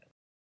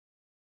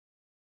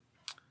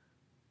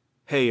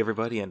Hey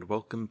everybody, and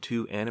welcome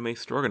to Anime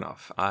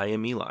Stroganoff. I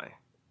am Eli.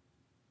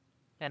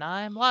 And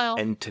I'm Lyle.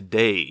 And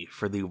today,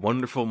 for the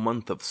wonderful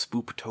month of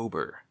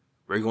Spooptober,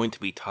 we're going to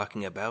be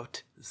talking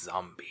about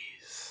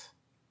zombies.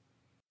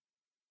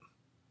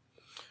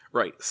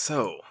 Right,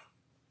 so,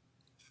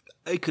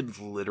 I could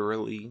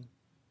literally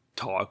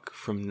talk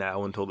from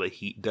now until the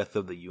heat death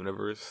of the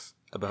universe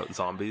about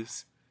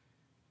zombies.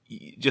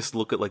 Just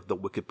look at the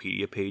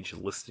Wikipedia page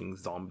listing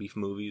zombie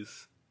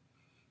movies,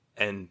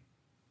 and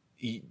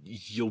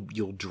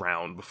you'll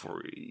drown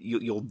before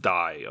you'll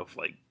die of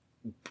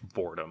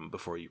boredom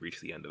before you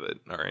reach the end of it.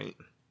 All right,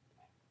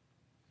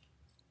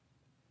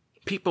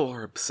 people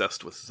are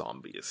obsessed with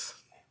zombies,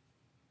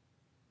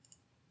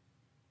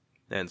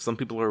 and some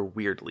people are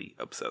weirdly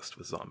obsessed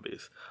with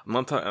zombies.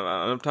 I'm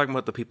talking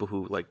about the people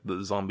who like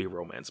the zombie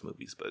romance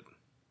movies, but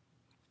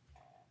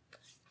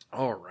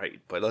all right.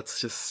 But let's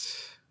just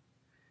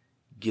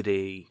get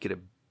a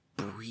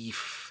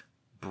brief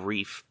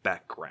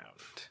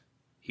background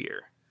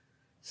here.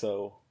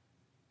 So,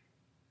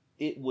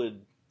 it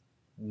would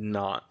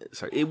not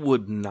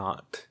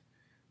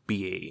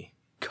be a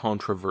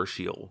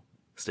controversial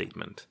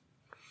statement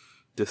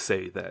to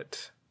say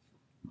that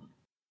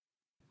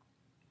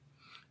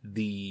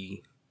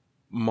the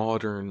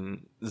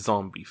modern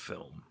zombie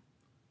film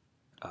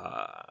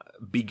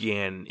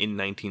began in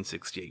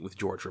 1968 with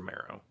George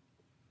Romero.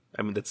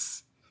 I mean,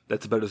 that's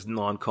about as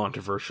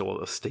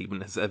non-controversial a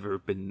statement has ever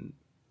been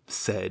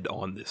said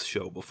on this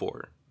show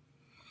before.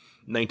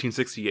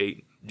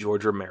 1968,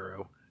 George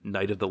Romero,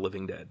 Night of the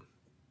Living Dead.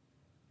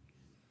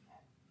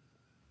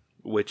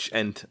 Which,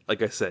 and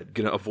like I said,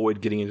 gonna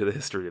avoid getting into the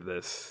history of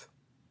this.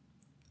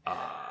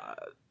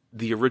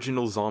 The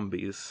original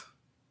zombies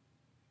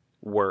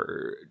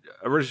were...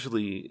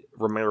 Originally,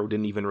 Romero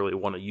didn't even really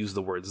want to use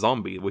the word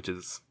zombie, which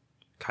is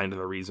kind of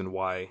the reason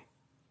why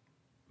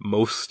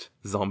most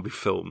zombie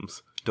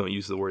films don't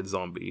use the word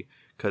zombie,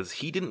 because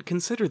he didn't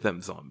consider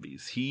them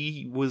zombies.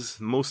 He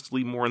was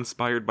mostly more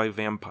inspired by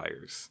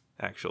vampires,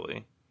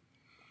 actually.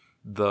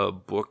 The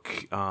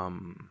book,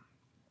 not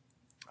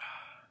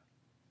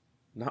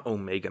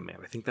Omega Man,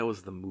 I think that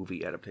was the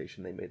movie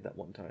adaptation they made that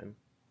one time.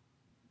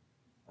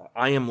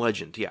 I Am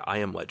Legend, yeah, I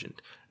Am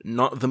Legend.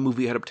 Not the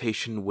movie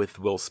adaptation with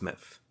Will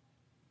Smith.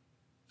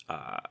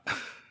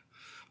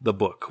 The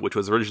book, which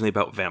was originally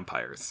about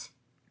vampires.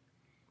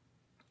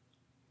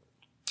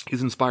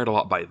 He's inspired a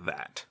lot by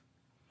that.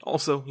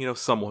 Also,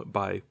 somewhat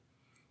by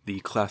the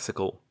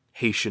classical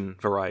Haitian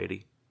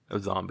variety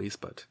of zombies,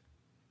 but...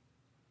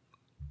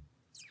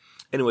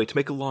 Anyway, to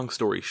make a long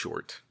story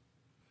short,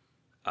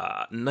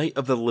 Night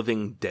of the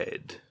Living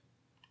Dead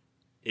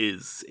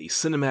is a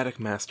cinematic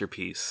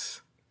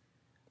masterpiece,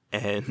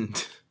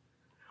 and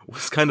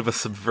was kind of a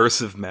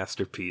subversive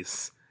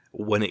masterpiece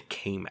when it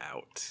came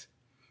out.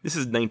 This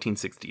is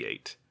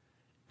 1968,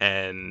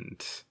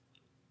 and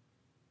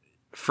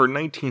for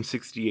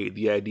 1968,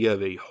 the idea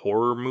of a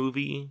horror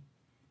movie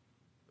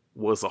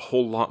was a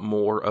whole lot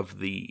more of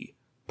the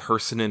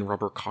person in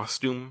rubber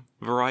costume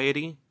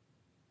variety.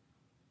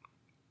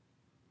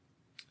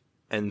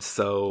 And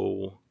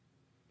so,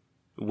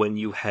 when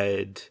you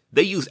had...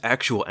 They use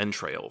actual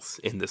entrails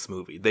in this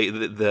movie. They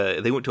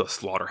went to a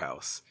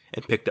slaughterhouse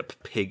and picked up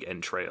pig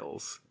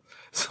entrails.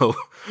 So,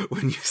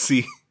 when you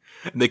see...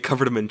 And they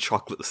covered them in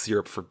chocolate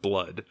syrup for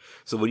blood.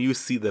 So when you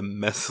see them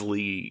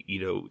messily,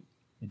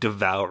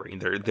 devouring,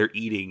 they're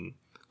eating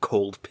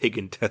cold pig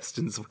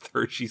intestines with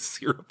Hershey's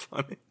syrup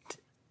on it.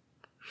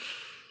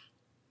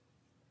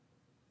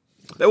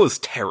 That was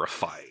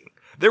terrifying.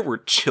 There were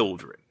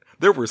children.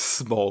 There were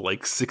small,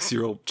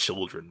 6-year-old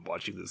children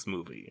watching this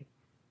movie.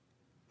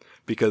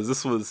 Because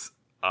this was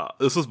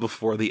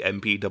before the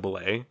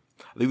MPAA.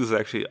 I think this was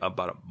actually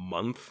about a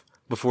month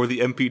before the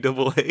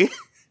MPAA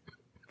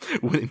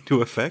went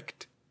into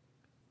effect.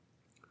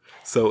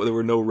 So there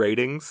were no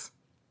ratings.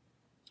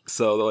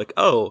 So they're like,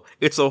 oh,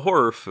 it's a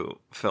horror film,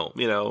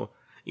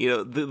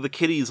 the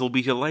kiddies will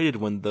be delighted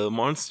when the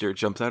monster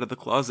jumps out of the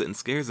closet and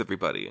scares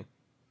everybody.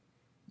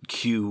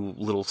 Cue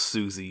little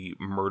Susie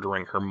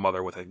murdering her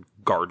mother with a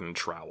garden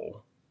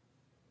trowel.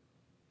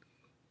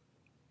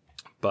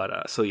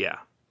 But, so yeah.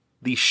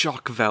 The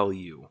shock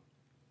value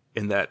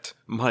in that,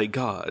 my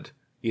god,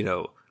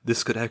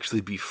 this could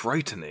actually be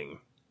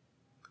frightening.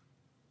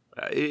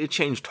 It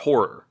changed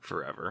horror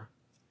forever.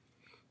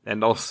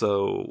 And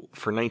also,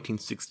 for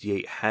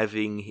 1968,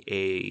 having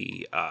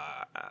a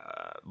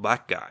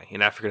black guy,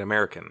 an African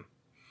American,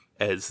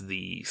 as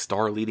the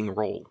star leading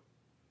role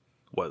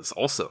was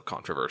also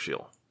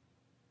controversial.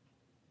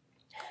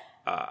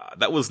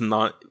 That was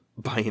not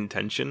by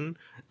intention.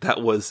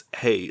 That was,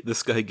 hey,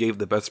 this guy gave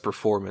the best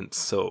performance,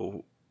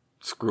 so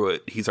screw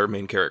it, he's our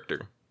main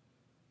character.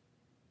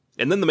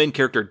 And then the main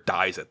character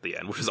dies at the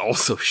end, which is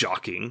also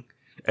shocking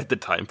at the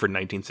time for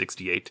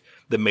 1968.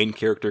 The main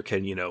character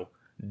can,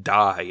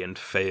 die and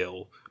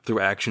fail through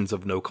actions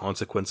of no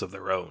consequence of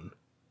their own.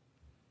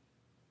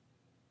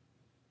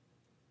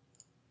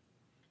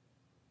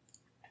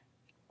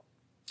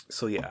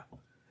 So yeah,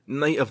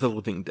 Night of the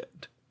Living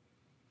Dead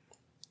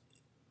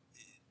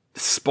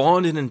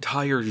spawned an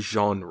entire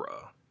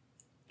genre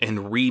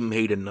and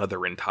remade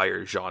another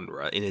entire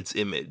genre in its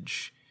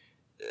image.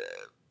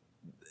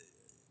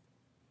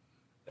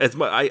 As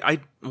much,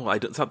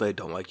 it's not that I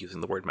don't like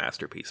using the word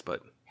masterpiece,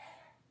 but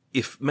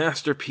if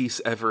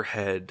masterpiece ever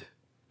had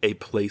a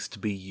place to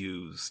be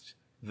used,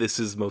 this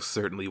is most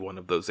certainly one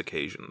of those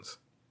occasions.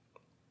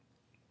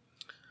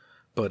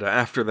 But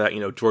after that,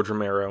 George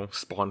Romero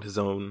spawned his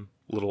own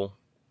little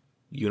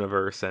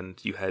universe, and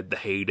you had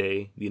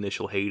the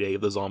initial heyday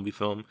of the zombie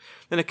film.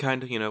 Then it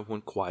kind of,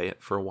 went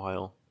quiet for a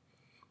while.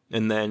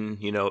 And then,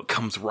 it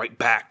comes right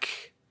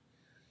back.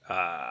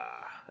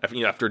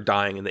 After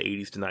dying in the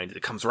 80s to 90s,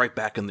 it comes right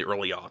back in the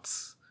early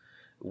aughts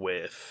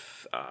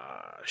with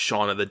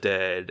Shaun of the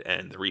Dead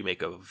and the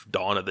remake of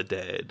Dawn of the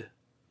Dead.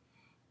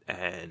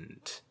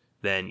 And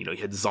then, you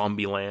had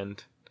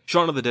Zombieland.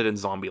 Shaun of the Dead and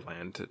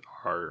Zombieland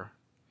are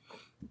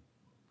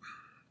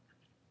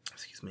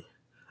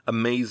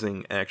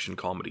amazing action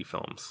comedy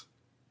films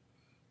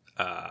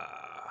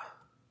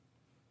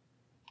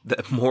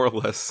that more or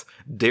less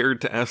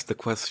dared to ask the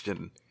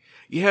question,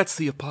 yeah, it's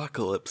the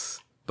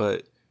apocalypse,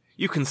 but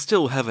you can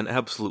still have an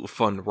absolute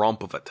fun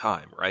romp of a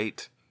time,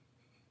 right?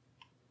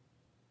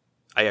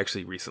 I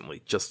actually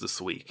recently, just this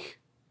week,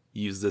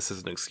 used this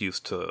as an excuse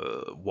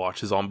to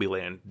watch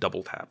Zombieland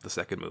Double Tap, the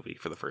second movie,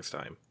 for the first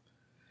time.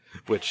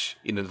 Which,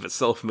 in and of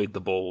itself,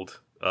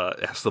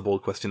 asked the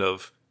bold question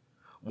of,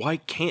 why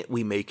can't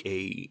we make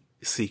a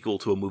sequel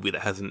to a movie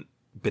that hasn't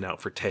been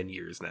out for 10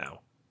 years now?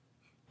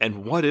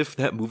 And what if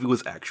that movie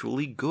was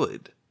actually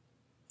good?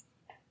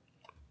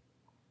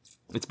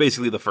 It's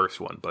basically the first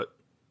one, but...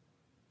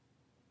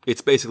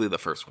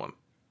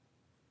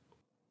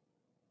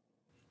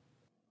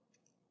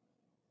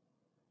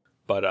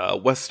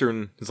 But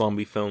Western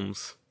zombie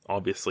films,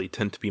 obviously,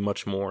 tend to be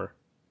much more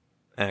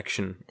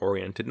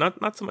action-oriented.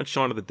 Not so much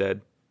Shaun of the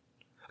Dead.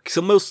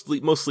 So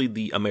mostly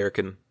the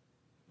American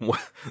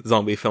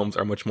zombie films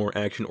are much more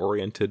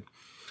action-oriented,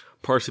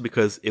 partially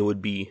because it would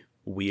be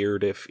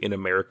weird if in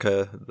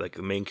America, like,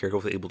 the main character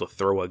was able to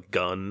throw a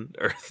gun,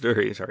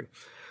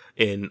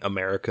 in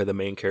America, the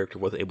main character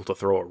was able to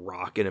throw a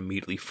rock and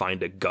immediately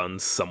find a gun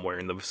somewhere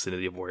in the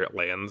vicinity of where it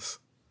lands.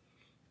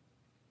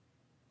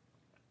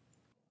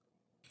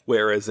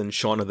 Whereas in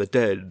Shaun of the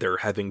Dead, they're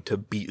having to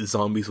beat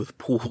zombies with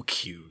pool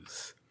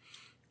cues.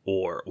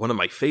 Or one of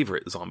my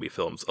favorite zombie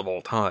films of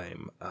all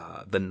time,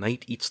 The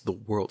Night Eats the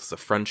World, is a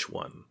French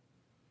one.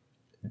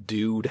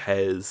 Dude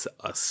has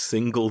a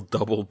single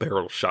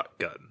double-barrel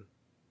shotgun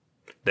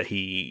that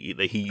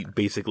he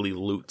basically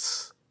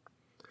loots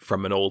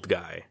from an old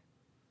guy.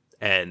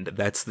 And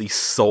that's the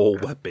sole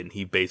weapon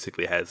he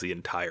basically has the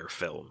entire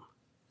film.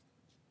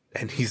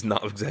 And he's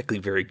not exactly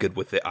very good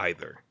with it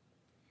either.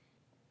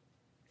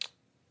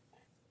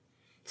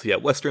 So yeah,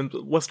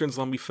 Western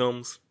zombie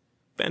films,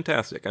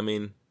 fantastic. I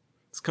mean,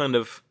 it's kind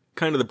of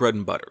the bread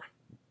and butter.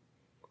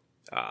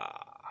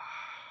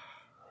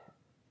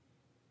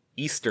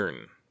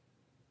 Eastern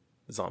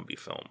zombie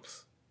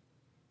films.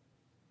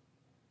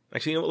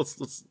 Actually,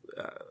 let's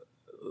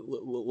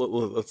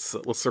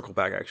circle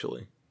back.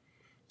 Actually,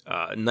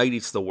 Night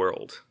Eats the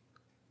World.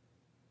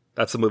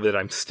 That's a movie that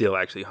I'm still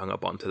actually hung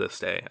up on to this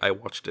day. I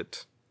watched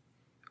it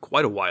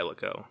quite a while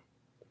ago.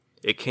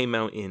 It came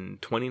out in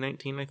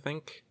 2019, I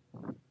think.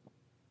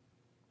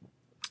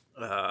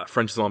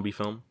 French zombie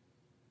film.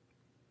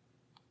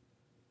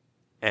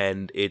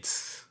 And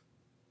it's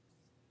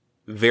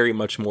very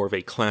much more of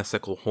a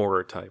classical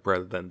horror type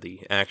rather than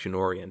the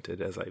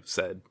action-oriented, as I've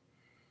said.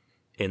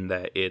 In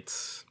that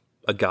it's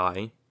a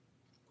guy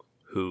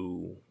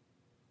who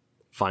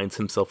finds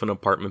himself in an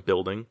apartment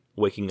building,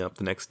 waking up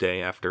the next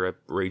day after a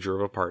rager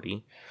of a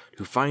party,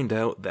 to find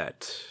out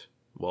that,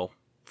 well,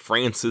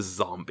 France is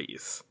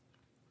zombies.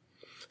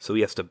 So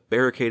he has to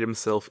barricade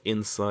himself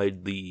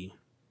inside the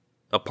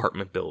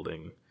apartment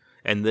building,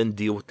 and then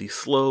deal with the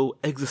slow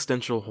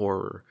existential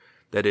horror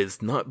that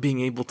is not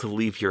being able to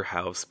leave your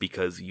house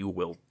because you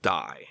will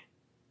die.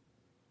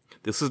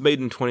 This was made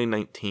in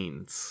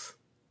 2019. It's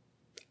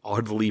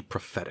oddly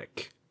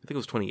prophetic. I think it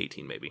was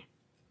 2018, maybe.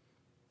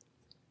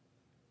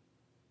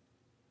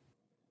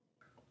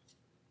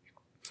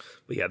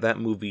 But yeah, that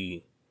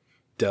movie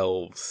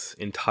delves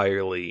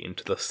entirely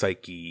into the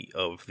psyche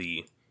of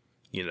the,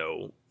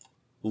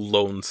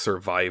 lone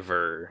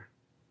survivor,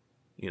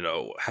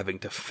 having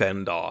to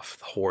fend off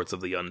the hordes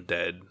of the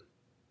undead.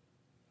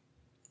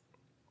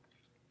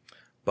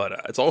 But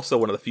it's also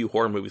one of the few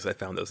horror movies I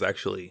found that was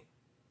actually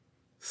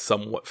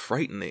somewhat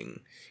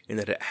frightening, in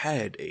that it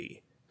had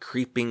a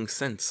creeping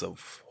sense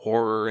of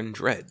horror and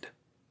dread,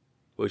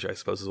 which I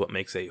suppose is what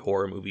makes a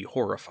horror movie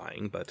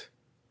horrifying, but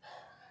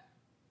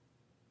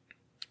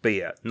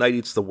yeah, Night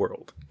Eats the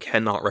World.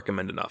 Cannot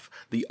recommend enough.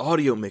 The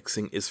audio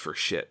mixing is for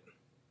shit.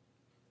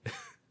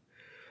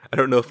 I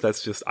don't know if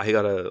that's just, I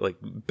got a,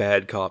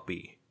 bad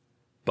copy,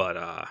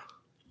 but,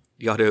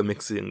 the audio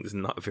mixing is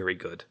not very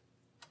good.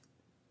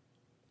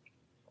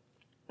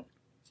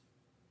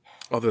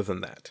 Other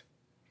than that.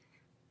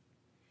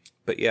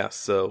 But yeah,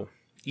 so,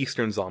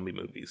 Eastern zombie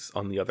movies,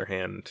 on the other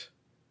hand,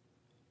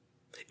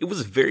 It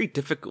was very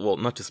difficult. Well,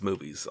 not just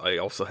movies. I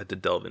also had to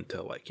delve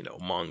into, like,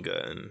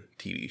 manga and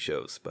TV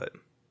shows, but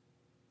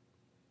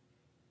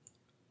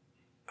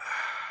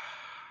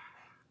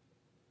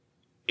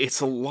it's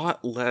a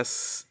lot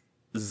less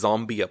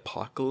zombie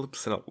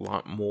apocalypse and a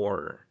lot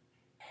more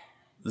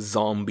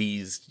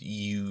zombies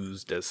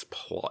used as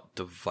plot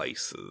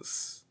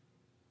devices.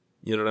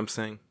 You know what I'm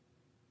saying?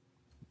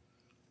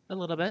 A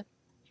little bit.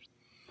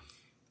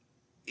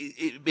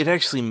 It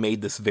actually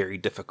made this very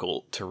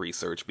difficult to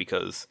research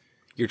because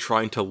you're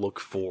trying to look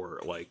for,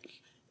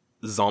 like,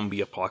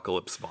 zombie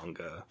apocalypse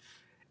manga.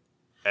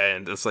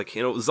 And it's like,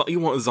 you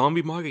want a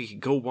zombie manga? You can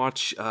go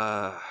watch,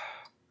 or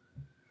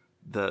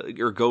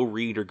go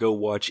read or go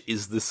watch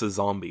Is This a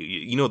Zombie?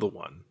 You know the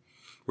one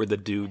where the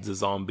dude's a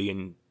zombie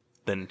and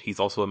then he's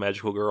also a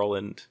magical girl,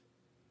 and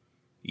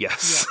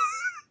yes.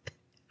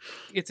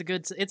 Yeah.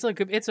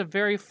 It's a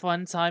very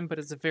fun time, but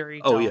it's a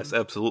very Oh yes,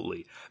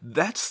 absolutely.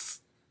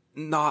 That's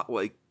not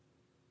like,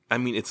 I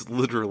mean, it's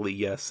literally,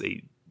 yes,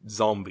 a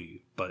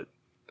zombie, but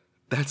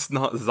that's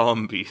not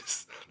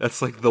zombies.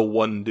 That's like the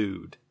one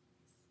dude.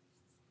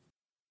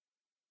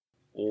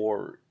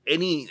 Or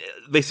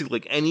basically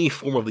like any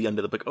form of the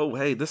undead. Like, oh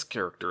hey, this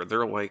character,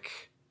 they're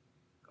like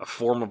a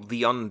form of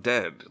the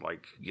undead.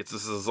 Like, this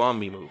is a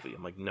zombie movie.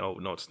 I'm like, no,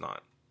 it's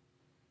not.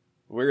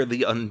 Where are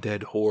the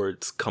undead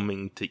hordes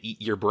coming to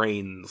eat your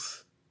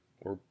brains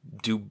or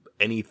do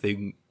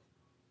anything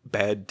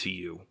bad to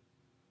you?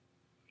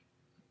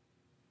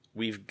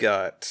 We've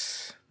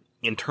got,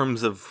 in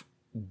terms of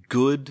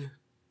good,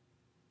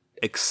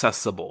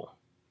 accessible,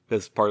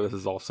 because part of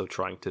this is also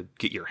trying to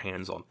get your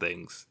hands on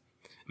things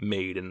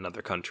made in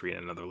another country in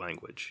another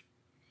language.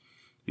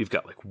 We've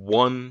got like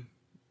one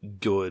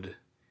good,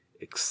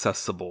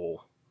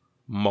 accessible,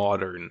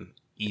 modern,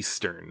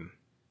 Eastern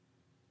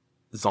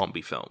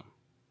zombie film.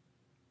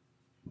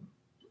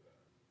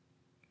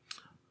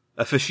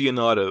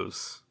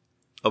 Aficionados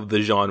of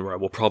the genre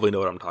will probably know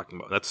what I'm talking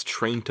about. That's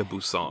Train to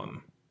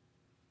Busan.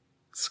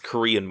 It's a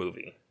Korean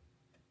movie.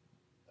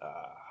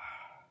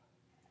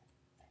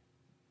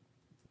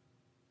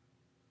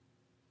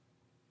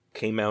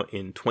 Came out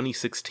in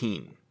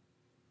 2016.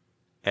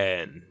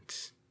 And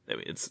I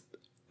mean,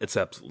 it's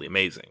absolutely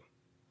amazing.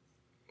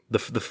 The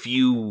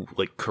few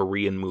like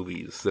Korean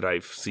movies that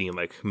I've seen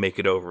like make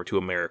it over to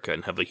America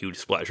and have a huge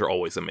splash are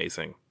always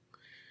amazing.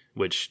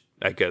 Which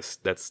I guess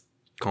that's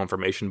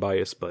confirmation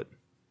bias, but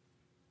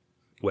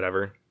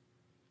whatever.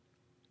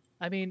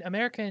 I mean,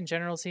 America in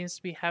general seems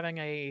to be having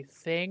a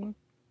thing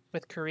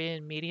with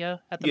Korean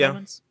media at the Yeah.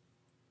 moment.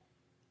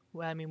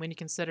 Well, I mean, when you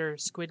consider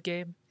Squid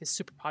Game is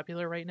super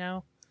popular right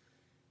now.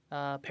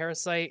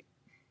 Parasite,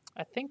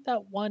 I think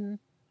that won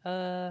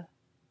an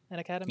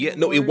Academy Yeah,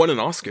 no, it Award won an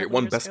a Oscar. It couple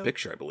won years Best ago.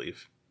 Picture, I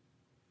believe.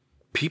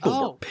 People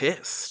were Oh,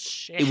 pissed.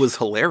 shit. It was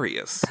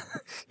hilarious.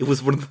 It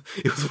was one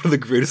of the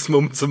greatest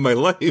moments of my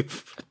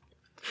life.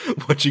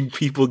 Watching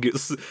people get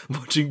so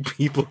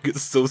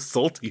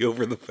salty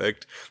over the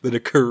fact that a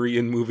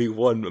Korean movie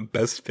won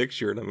Best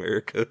Picture in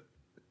America.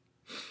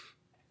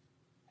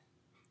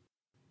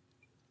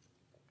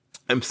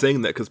 I'm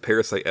saying that because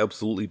Parasite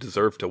absolutely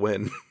deserved to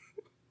win.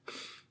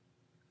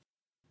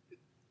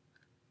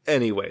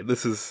 Anyway,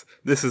 this is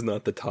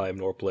not the time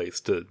nor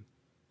place to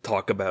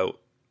talk about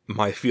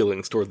my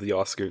feelings toward the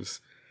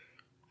Oscars.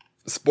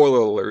 Spoiler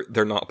alert,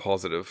 they're not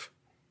positive.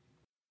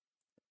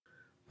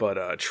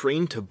 But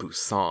Train to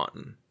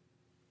Busan,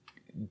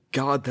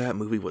 God, that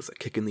movie was a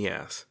kick in the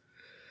ass.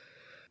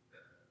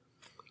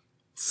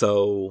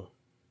 So,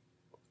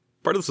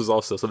 part of this was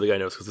also something I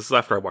noticed, because this is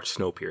after I watched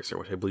Snowpiercer,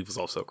 which I believe is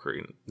also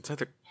Korean. It's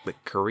either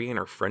like Korean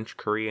or French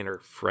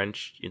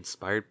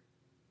inspired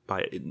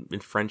by in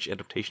French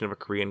adaptation of a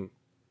Korean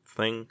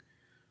thing.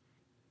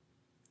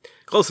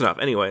 Close enough.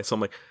 Anyway, so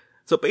I'm like,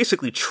 so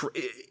basically,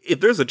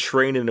 if there's a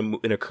train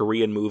in a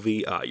Korean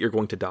movie, you're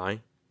going to die.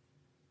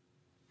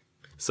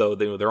 So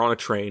they're on a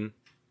train,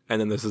 and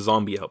then there's a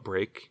zombie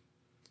outbreak.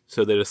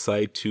 So they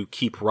decide to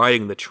keep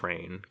riding the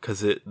train,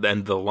 because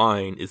then the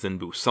line is in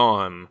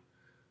Busan,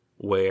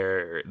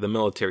 where the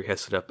military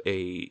has set up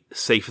a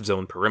safe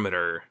zone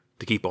perimeter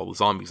to keep all the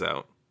zombies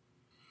out.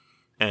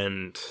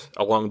 And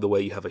along the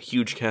way, you have a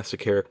huge cast of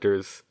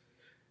characters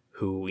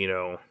who,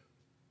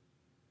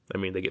 I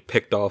mean, they get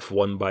picked off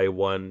one by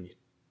one.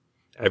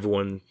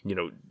 Everyone,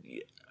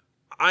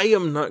 I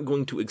am not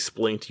going to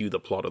explain to you the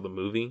plot of the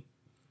movie.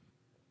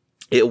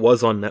 It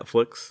was on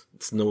Netflix.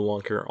 It's no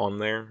longer on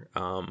there.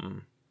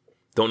 Don't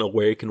know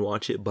where you can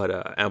watch it, but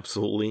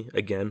absolutely,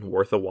 again,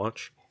 worth a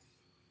watch.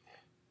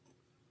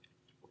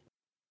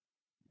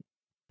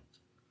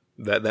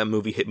 That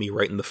movie hit me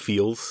right in the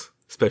feels,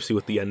 especially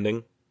with the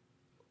ending.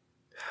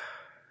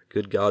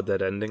 Good God,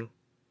 that ending.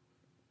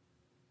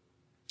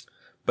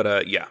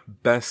 But yeah,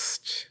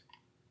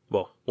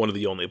 one of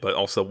the only, but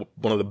also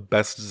one of the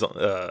best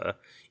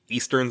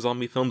Eastern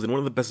zombie films and one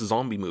of the best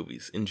zombie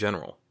movies in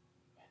general.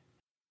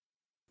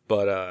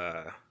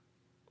 But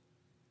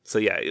so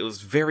yeah, it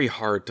was very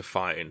hard to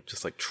find,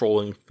 just like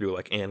trolling through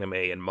like anime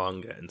and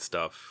manga and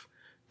stuff,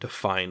 to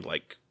find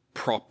like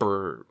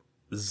proper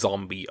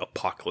zombie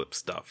apocalypse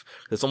stuff.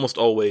 It's almost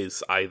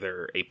always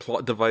either a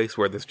plot device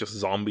where there's just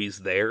zombies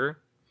there,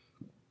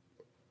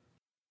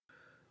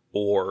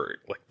 or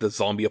like the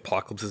zombie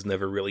apocalypse is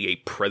never really a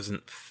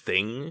present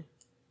thing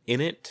in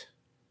it,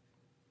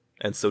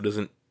 and so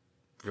doesn't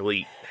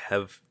really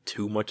have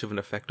too much of an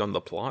effect on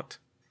the plot.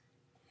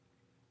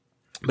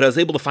 But I was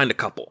able to find a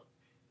couple.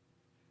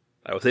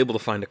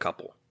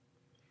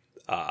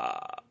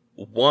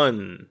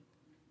 One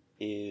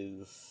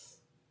is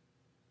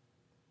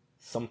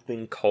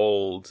something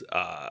called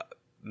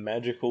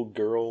Magical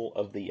Girl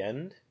of the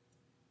End,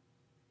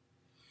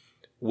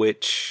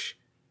 which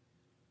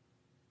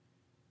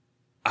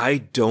I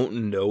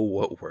don't know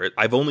what word.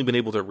 I've only been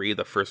able to read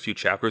the first few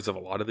chapters of a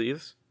lot of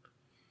these.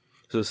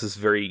 So this is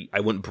I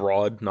went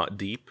broad, not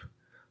deep.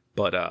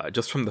 But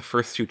just from the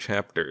first few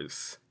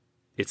chapters,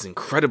 it's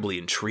incredibly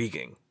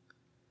intriguing.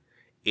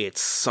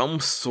 It's some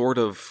sort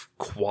of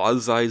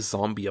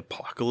quasi-zombie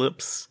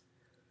apocalypse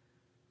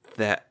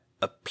that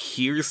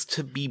appears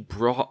to be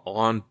brought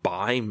on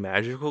by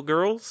magical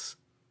girls,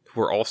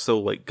 who are also,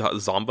 like, got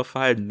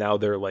zombified, and now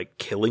they're, like,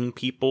 killing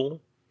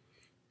people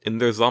in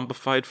their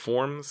zombified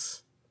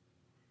forms.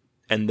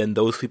 And then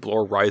those people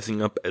are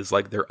rising up as,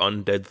 like, their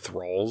undead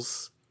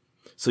thralls.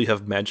 So you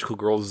have magical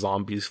girl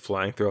zombies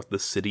flying throughout the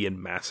city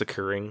and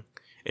massacring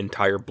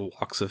entire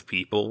blocks of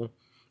people,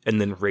 and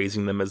then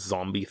raising them as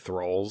zombie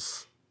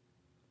thralls.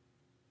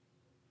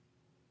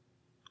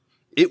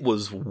 It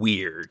was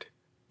weird,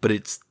 but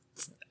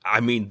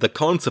the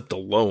concept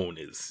alone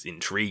is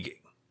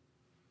intriguing.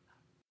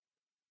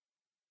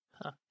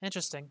 Huh,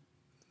 interesting.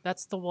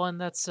 That's the one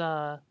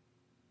that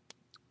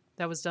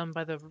was done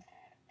by the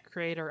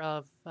creator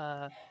of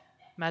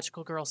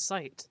Magical Girl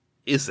Sight.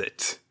 Is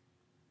it?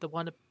 The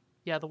one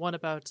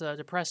about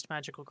depressed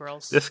magical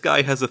girls. This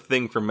guy has a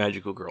thing for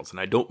magical girls, and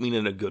I don't mean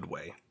in a good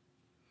way.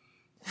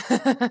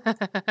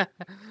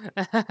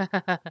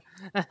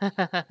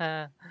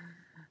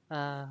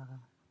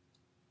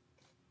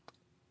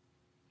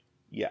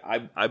 Yeah,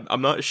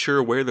 I'm not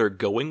sure where they're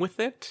going with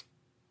it.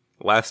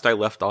 Last I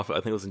left off, I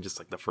think it was in just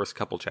like the first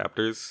couple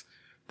chapters.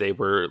 They'd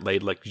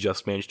like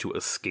just managed to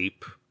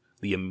escape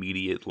the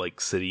immediate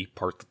like city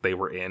part that they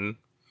were in,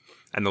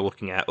 and they're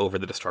looking at over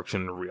the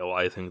destruction and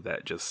realizing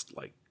that just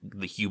like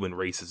the human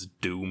race is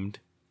doomed.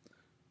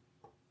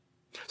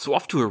 So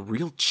off to a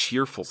real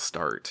cheerful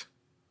start.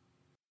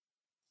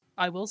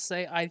 I will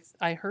say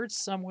I heard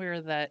somewhere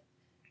that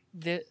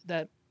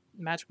that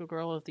Magical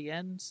Girl of the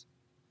End,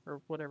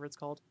 or whatever it's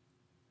called,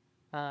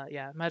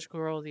 Magical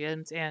Girl of the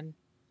End and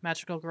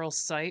Magical Girl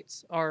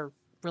Sight are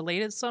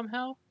related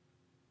somehow.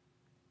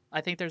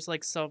 I think there's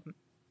like some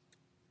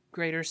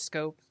greater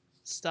scope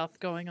stuff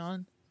going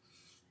on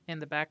in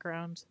the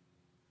background,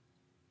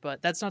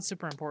 but that's not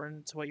super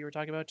important to what you were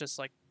talking about. Just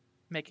like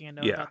making a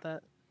note about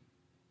that.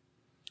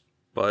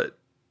 But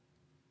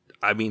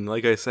I mean,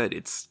 like I said,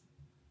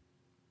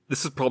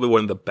 this is probably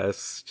one of the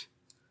best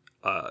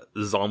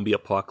zombie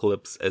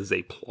apocalypse as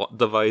a plot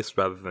device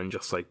rather than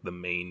just like the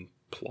main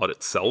plot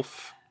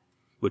itself,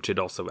 which it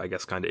also, I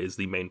guess, kind of is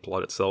the main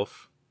plot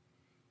itself.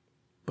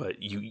 But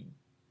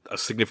a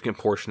significant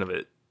portion of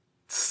it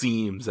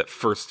seems at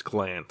first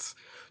glance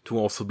to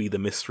also be the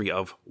mystery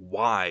of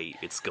why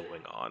it's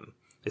going on.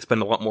 They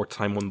spend a lot more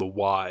time on the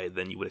why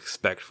than you would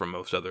expect from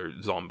most other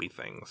zombie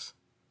things.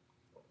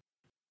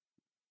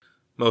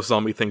 Most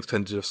zombie things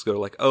tend to just go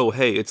like, oh,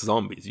 hey, it's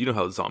zombies. You know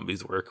how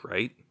zombies work,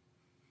 right?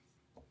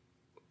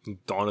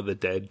 Dawn of the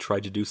Dead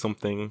tried to do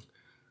something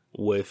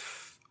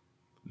with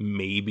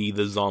maybe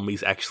the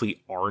zombies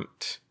actually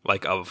aren't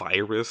like a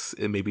virus.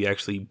 It maybe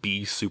actually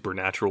be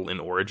supernatural in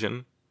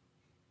origin.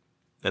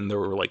 And there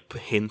were like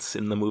hints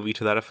in the movie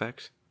to that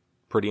effect.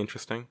 Pretty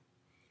interesting.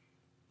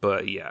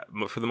 But yeah,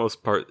 for the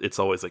most part, it's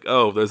always like,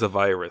 oh, there's a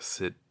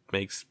virus. It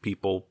makes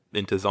people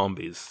into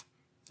zombies.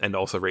 And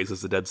also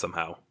raises the dead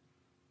somehow.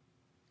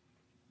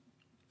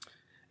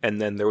 And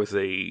then there was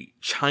a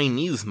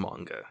Chinese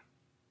manga,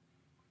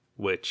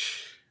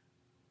 which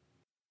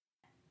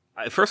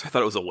at first I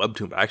thought it was a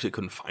webtoon, but I actually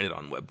couldn't find it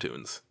on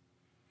Webtoons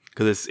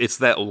because it's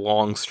that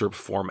long strip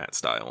format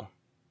style.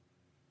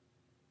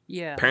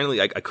 Yeah. Apparently,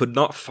 I could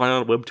not find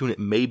it on Webtoon. It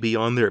may be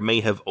on there. It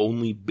may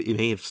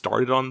have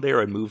started on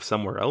there and moved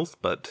somewhere else.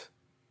 But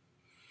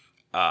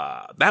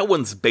that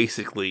one's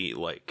basically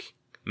like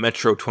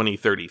Metro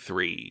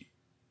 2033,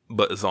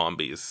 but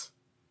zombies.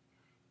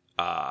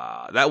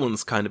 That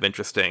one's kind of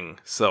interesting.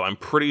 So I'm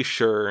pretty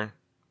sure.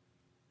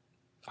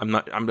 I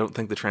don't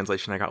think the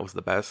translation I got was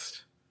the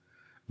best,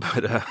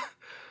 but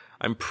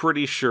I'm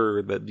pretty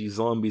sure that the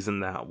zombies in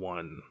that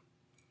one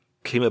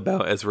came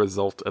about as a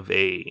result of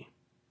a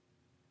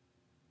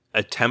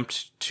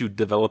attempt to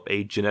develop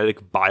a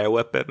genetic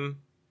bioweapon,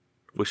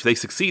 which they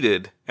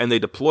succeeded and they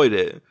deployed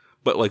it,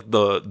 but like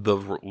the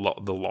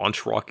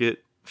launch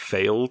rocket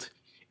failed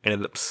and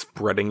ended up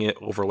spreading it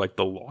over like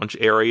the launch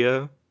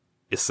area.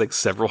 It's like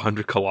several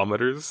hundred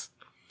kilometers,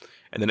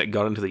 and then it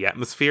got into the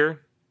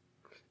atmosphere,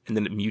 and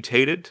then it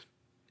mutated,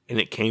 and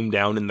it came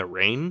down in the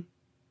rain,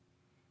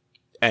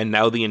 and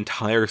now the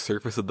entire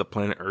surface of the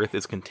planet Earth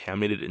is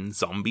contaminated in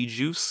zombie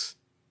juice,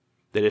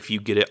 that if you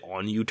get it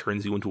on you,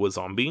 turns you into a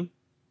zombie.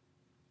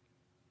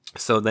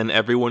 So then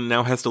everyone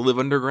now has to live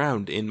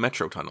underground in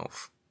metro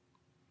tunnels.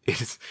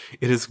 It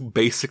is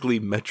basically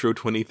Metro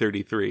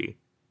 2033,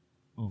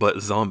 but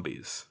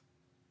zombies.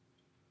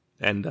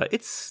 And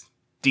it's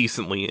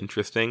decently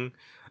interesting.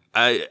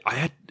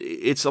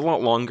 It's a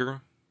lot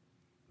longer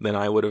than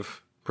I would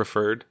have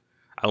preferred.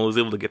 I was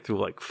able to get through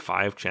like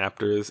 5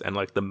 chapters, and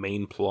like the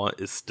main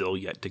plot is still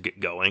yet to get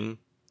going.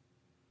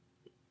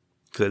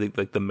 Because I think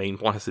like the main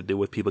plot has to do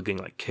with people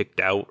getting like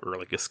kicked out or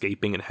like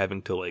escaping and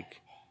having to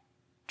like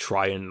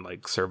try and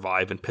like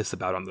survive and piss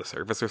about on the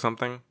surface or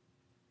something.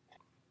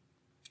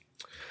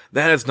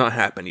 That has not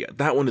happened yet.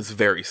 That one is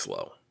very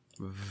slow.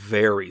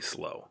 Very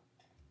slow.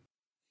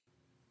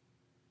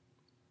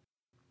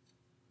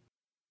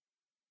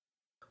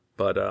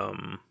 But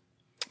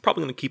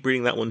probably going to keep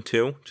reading that one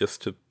too,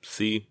 just to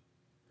see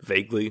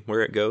vaguely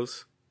where it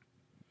goes.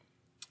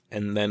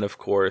 And then, of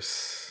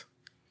course,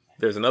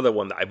 there's another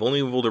one that I've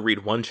only been able to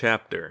read 1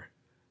 chapter.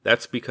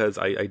 That's because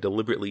I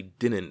deliberately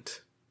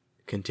didn't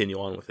continue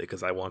on with it,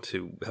 because I want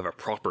to have a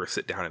proper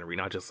sit down and read,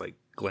 not just like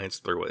glance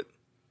through it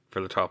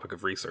for the topic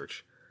of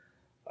research.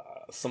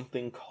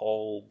 Something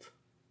called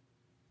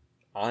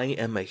I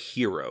Am a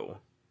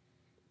Hero,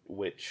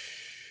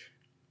 which,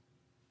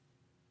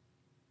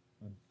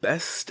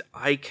 best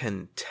I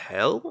can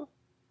tell,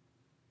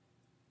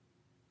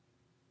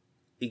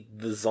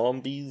 the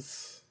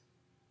zombies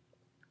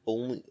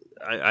only...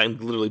 I'm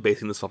literally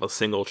basing this off a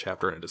single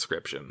chapter and a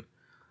description,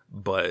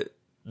 but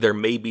there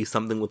may be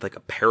something with like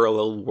a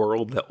parallel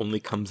world that only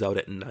comes out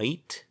at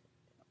night,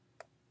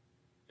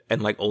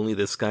 and like only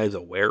this guy's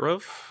aware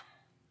of,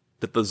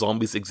 that the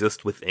zombies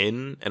exist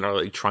within and are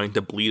like trying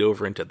to bleed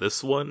over into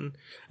this one,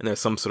 and there's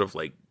some sort of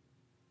like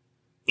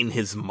in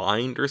his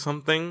mind or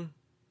something.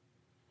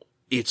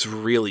 It's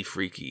really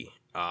freaky,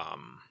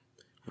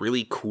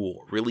 really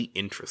cool, really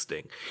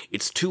interesting.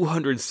 It's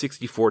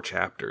 264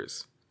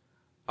 chapters.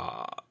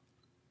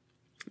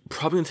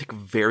 Probably gonna take a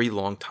very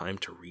long time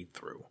to read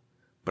through,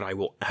 but I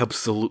will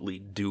absolutely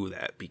do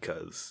that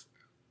because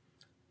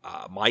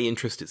my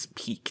interest is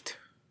piqued.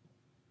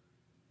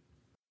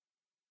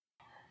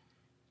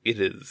 It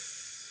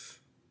is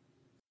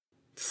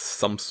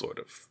some sort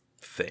of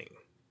thing.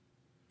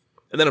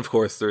 And then, of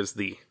course, there's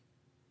the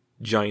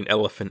giant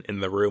elephant in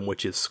the room,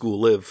 which is School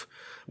Live,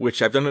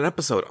 which I've done an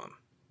episode on.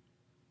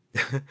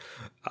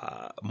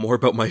 More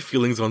about my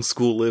feelings on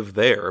School Live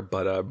there,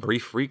 but a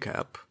brief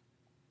recap.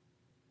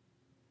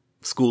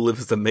 School Live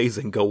is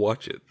amazing, go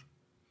watch it.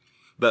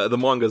 The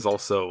manga is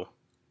also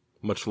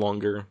much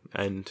longer,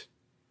 and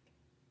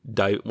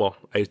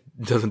it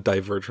doesn't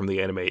diverge from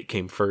the anime. It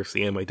came first.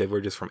 The anime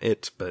diverges from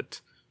it,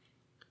 but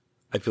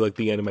I feel like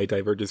the anime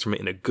diverges from it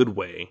in a good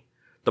way.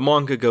 The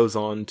manga goes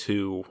on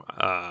to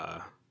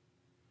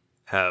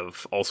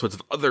have all sorts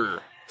of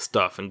other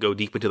stuff and go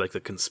deep into like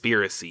the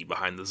conspiracy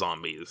behind the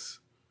zombies.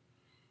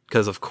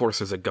 Because of course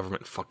there's a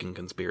government fucking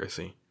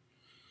conspiracy.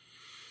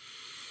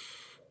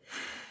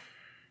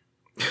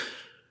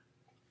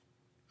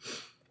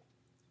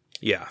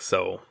 Yeah,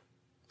 so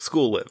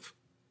School Live,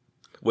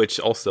 which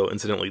also,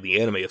 incidentally,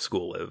 the anime of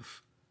School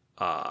Live,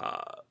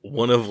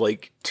 one of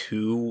like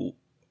 2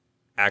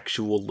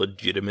 actual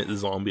legitimate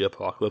zombie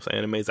apocalypse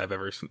animes I've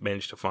ever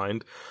managed to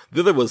find.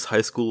 The other was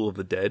High School of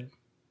the Dead,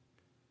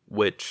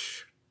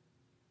 which...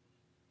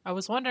 I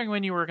was wondering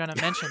when you were going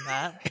to mention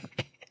that.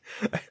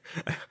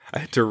 I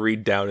had to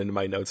read down into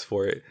my notes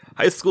for it.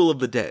 High School of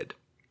the Dead.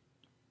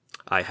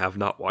 I have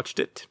not watched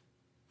it.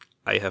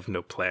 I have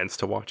no plans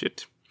to watch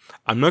it.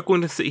 I'm not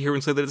going to sit here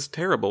and say that it's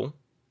terrible,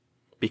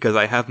 because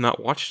I have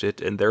not watched it,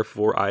 and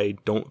therefore I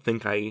don't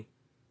think I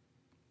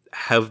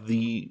have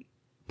the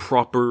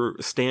proper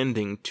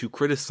standing to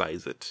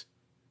criticize it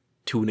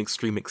to an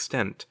extreme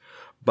extent.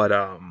 But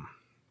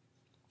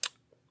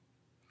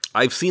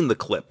I've seen the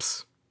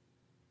clips.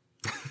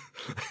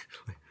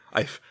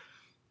 I've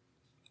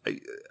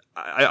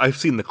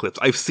seen the clips.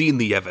 I've seen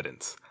the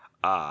evidence.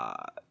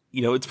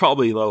 It's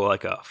probably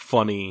like a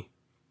funny,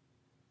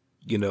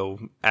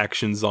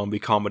 action zombie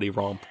comedy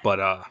romp,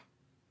 but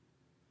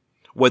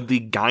when the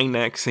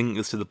Gynaxing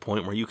is to the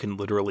point where you can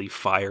literally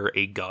fire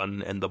a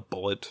gun and the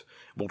bullet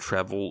will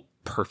travel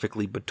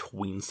perfectly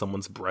between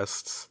someone's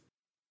breasts.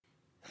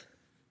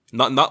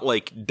 Not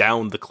like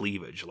down the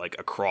cleavage, like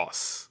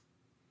across.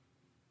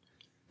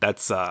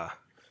 That's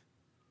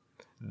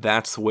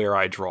where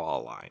I draw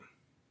a line.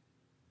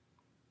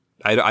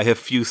 I have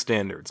few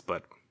standards,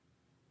 but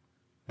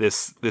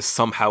this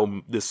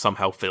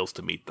somehow fails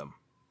to meet them.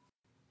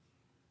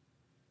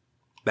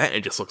 That,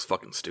 it just looks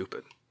fucking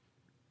stupid.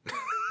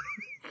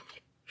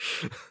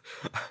 It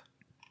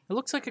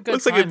looks like a good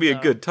looks time, like it'd be though.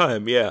 a good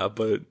time, yeah,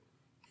 but...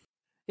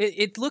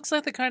 It looks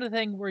like the kind of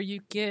thing where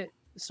you get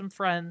some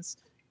friends,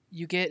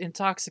 you get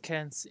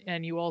intoxicants,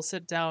 and you all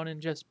sit down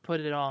and just put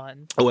it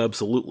on. Oh,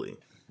 absolutely.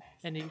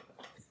 And you...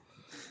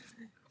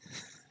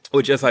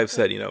 Which, as I've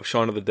said,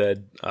 Shaun of the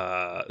Dead,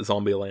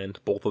 Zombieland,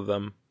 both of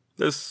them.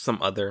 There's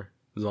some other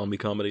zombie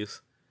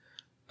comedies.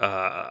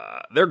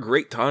 they're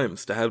great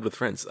times to have with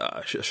friends.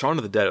 Shaun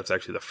of the Dead is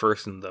actually the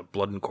first in the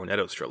Blood and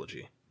Cornettos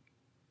trilogy.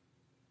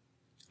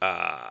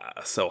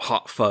 So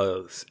Hot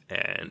Fuzz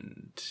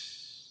and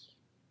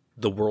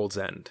The World's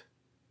End.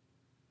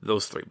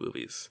 Those 3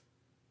 movies.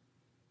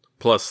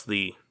 Plus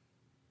the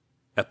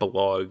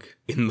epilogue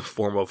in the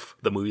form of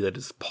the movie that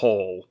is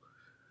Paul.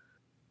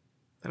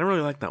 I don't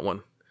really like that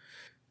one.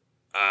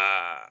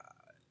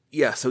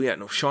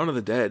 Shaun of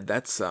the Dead,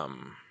 that's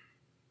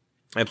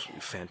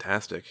absolutely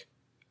fantastic.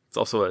 It's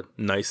also a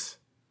nice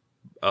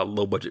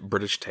low-budget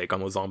British take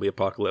on the zombie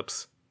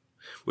apocalypse,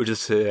 which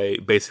is to say,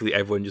 basically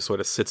everyone just sort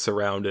of sits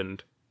around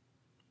and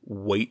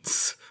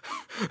waits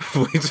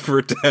for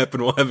it to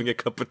happen while having a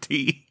cup of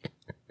tea.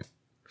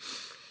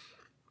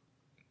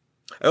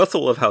 I also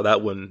love how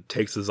that one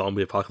takes the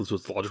zombie apocalypse to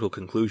its logical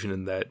conclusion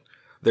in that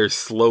there's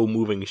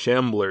slow-moving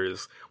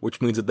shamblers,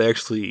 which means that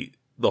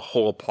the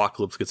whole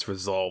apocalypse gets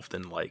resolved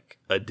in, like,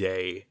 a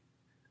day.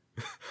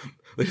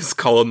 They just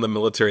call in the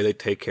military, they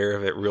take care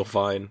of it real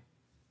fine.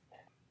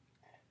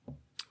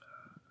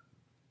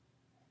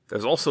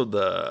 There's also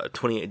the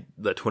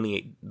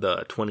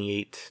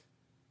 28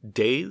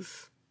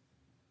 days?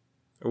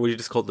 Or would you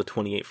just call it the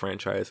 28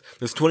 franchise?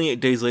 There's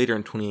 28 Days Later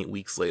and 28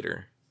 Weeks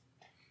Later.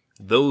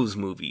 Those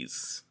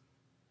movies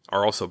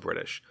are also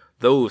British.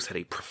 Those had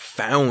a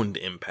profound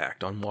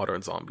impact on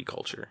modern zombie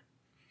culture.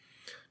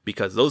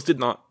 Because those did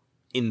not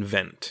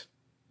invent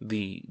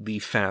the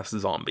fast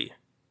zombie,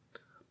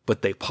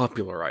 but they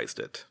popularized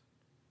it.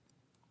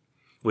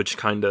 Which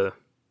they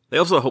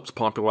also helped to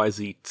popularize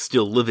the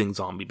still living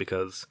zombie,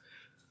 because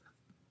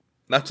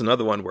that's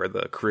another one where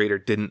the creator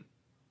didn't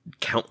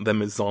count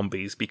them as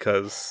zombies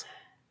because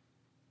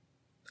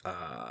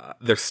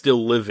they're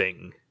still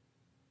living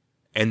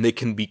and they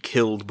can be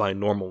killed by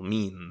normal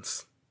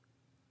means.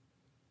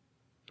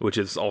 Which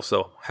is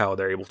also how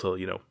they're able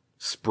to,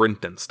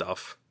 sprint and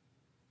stuff.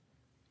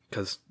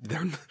 Because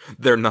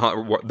they're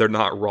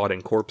not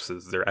rotting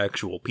corpses. They're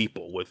actual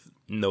people with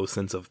no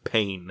sense of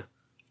pain.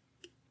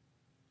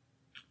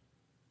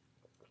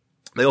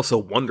 They also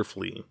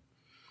wonderfully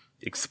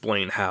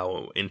explain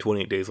how in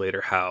 28 Days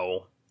Later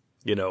how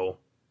a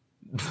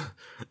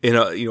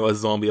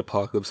zombie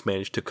apocalypse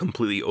managed to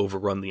completely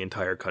overrun the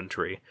entire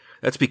country.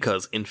 That's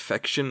because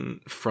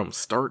infection from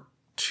start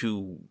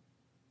to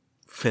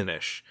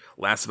finish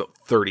lasts about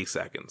 30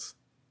 seconds,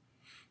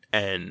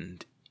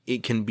 and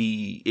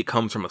it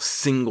comes from a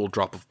single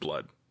drop of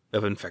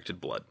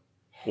infected blood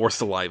or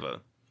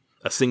saliva,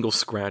 a single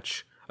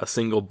scratch, a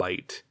single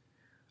bite.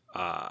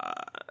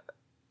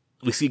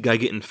 We see a guy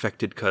get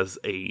infected because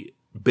a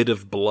bit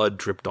of blood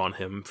dripped on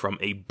him from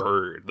a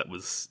bird that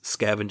was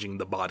scavenging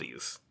the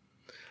bodies.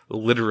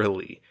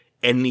 Literally,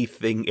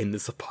 anything in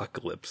this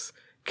apocalypse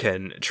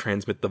can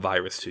transmit the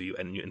virus to you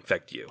and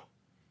infect you.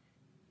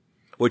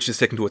 Which is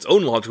taken to its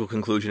own logical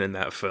conclusion in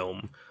that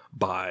film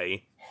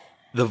by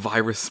the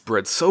virus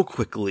spread so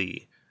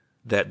quickly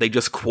that they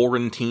just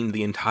quarantined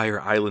the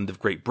entire island of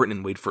Great Britain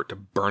and waited for it to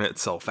burn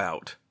itself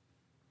out.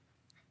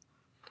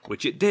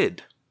 Which it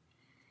did.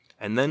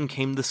 And then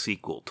came the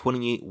sequel,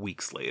 28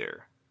 Weeks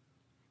Later,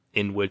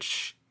 in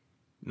which,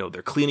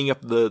 they're cleaning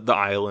up the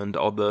island,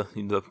 all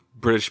the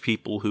British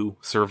people who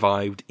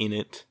survived in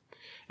it,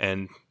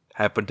 and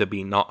happened to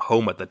be not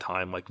home at the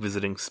time, like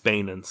visiting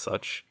Spain and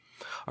such,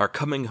 are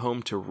coming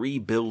home to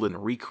rebuild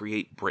and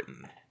recreate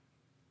Britain.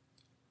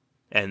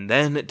 And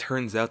then it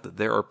turns out that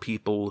there are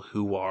people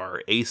who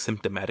are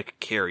asymptomatic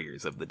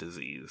carriers of the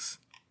disease.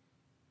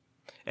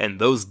 And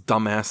those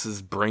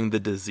dumbasses bring the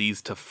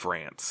disease to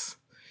France.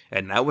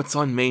 And now it's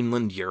on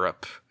mainland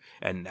Europe.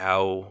 And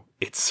now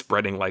it's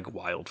spreading like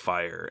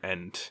wildfire.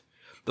 And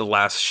the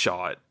last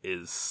shot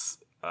is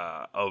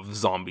of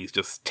zombies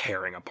just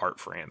tearing apart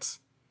France.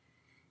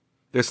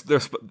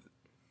 There's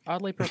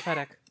Oddly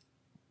prophetic.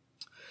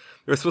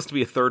 There's supposed to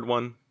be a third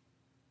one.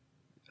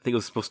 I think it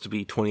was supposed to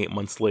be 28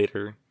 months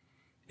later,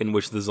 in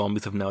which the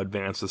zombies have now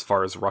advanced as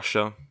far as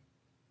Russia.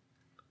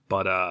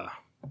 But I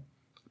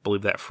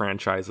believe that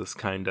franchise is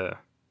kind of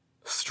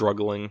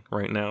struggling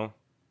right now.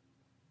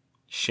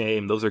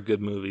 Shame, those are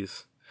good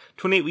movies.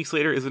 28 Weeks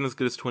Later isn't as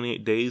good as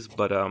 28 Days,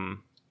 but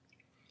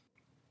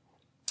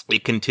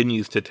it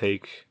continues to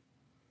take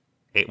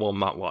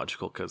not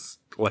logical, because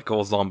like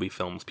all zombie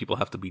films, people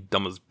have to be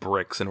dumb as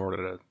bricks in order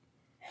to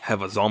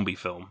have a zombie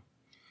film.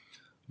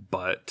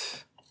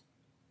 But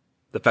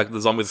the fact that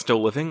the zombies are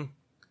still living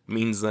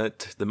means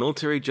that the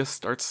military just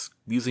starts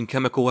using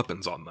chemical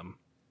weapons on them.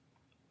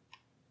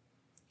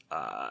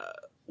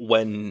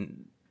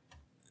 When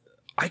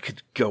I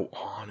could go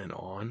on and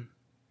on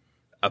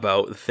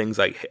about the things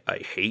I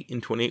hate in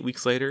 28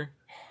 Weeks Later,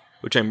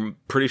 which I'm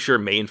pretty sure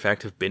may in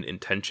fact have been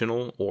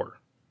intentional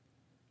or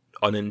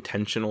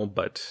unintentional,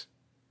 but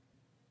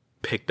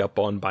picked up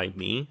on by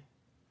me.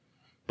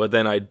 But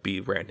then I'd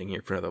be ranting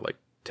here for another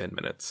 10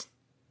 minutes.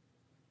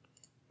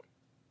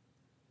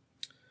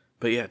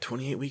 But yeah,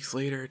 28 Weeks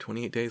Later,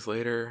 28 Days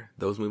Later,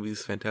 those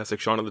movies, fantastic.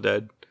 Shaun of the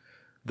Dead,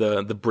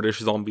 the British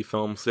zombie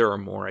films, there are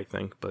more, I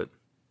think, but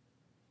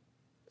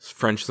the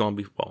French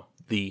zombie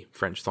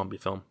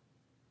film.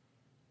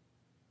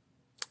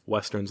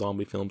 Western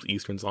zombie films,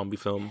 Eastern zombie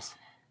films.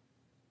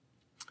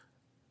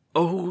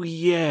 Oh,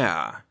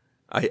 yeah.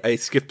 I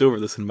skipped over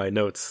this in my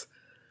notes.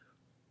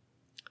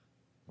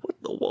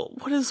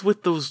 What is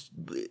with those...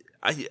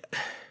 I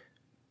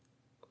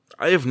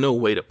have no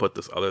way to put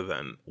this other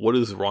than, what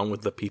is wrong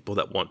with the people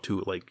that want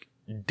to, like,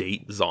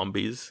 date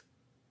zombies?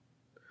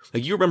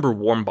 Like, you remember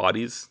Warm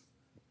Bodies?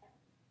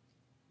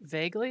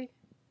 Vaguely?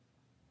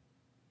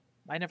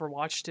 I never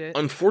watched it.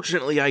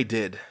 Unfortunately, I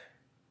did.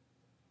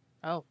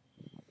 Oh.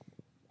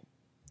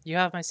 You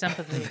have my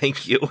sympathy.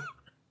 Thank you.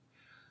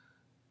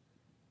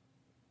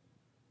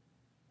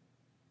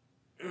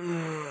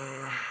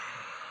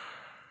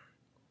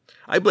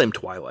 I blame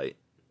Twilight.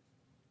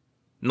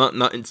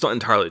 It's not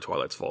entirely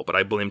Twilight's fault, but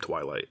I blame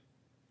Twilight.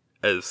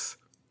 As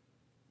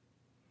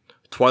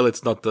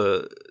Twilight's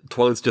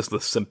just the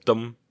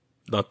symptom,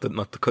 not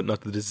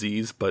the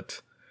disease,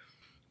 but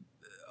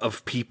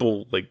of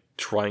people like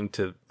trying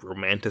to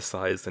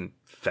romanticize and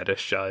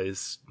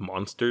fetishize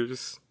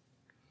monsters.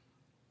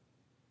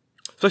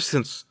 Especially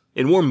since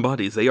in Warm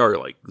Bodies they are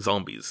like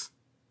zombies.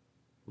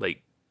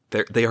 Like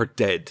they are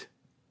dead.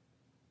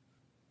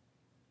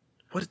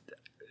 What?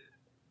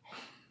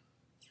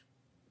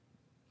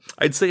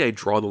 I'd say I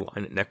draw the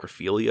line at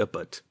necrophilia,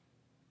 but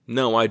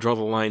no, I draw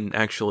the line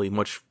actually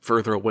much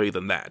further away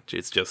than that.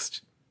 It's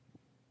just,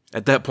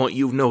 at that point,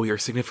 you know you're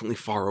significantly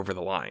far over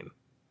the line.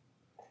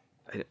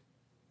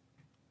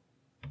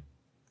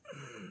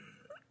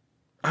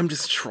 I'm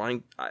just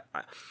trying...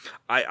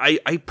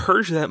 I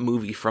purged that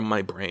movie from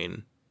my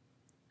brain,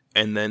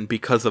 and then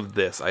because of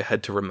this, I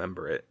had to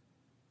remember it.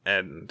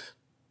 And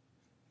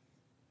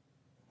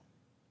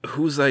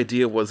whose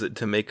idea was it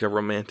to make a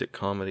romantic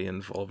comedy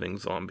involving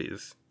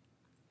zombies?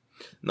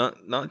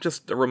 Not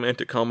just a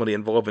romantic comedy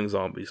involving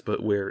zombies,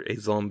 but where a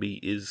zombie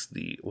is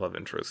the love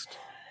interest.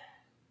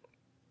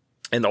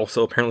 And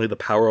also, apparently, the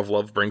power of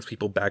love brings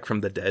people back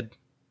from the dead.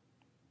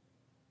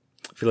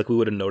 I feel like we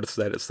would have noticed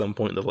that at some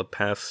point in the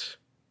past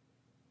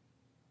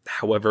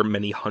however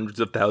many hundreds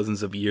of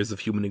thousands of years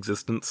of human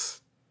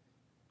existence.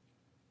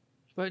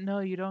 But no,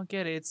 you don't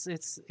get it.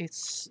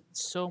 It's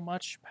so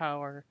much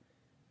power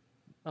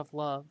of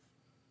love.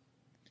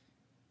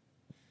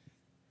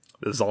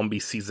 The zombie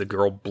sees a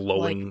girl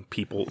blowing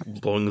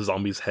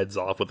zombies' heads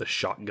off with a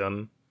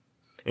shotgun.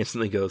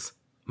 Instantly goes,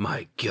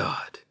 "My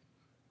God,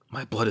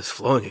 my blood is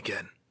flowing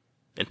again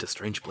into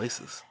strange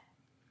places."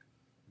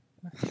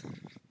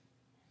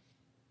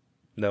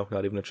 No,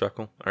 not even a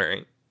chuckle. All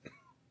right.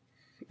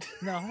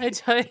 No,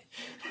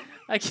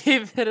 I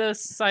gave it a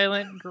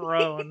silent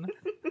groan.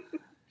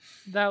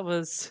 That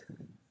was,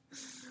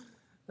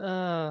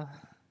 gross.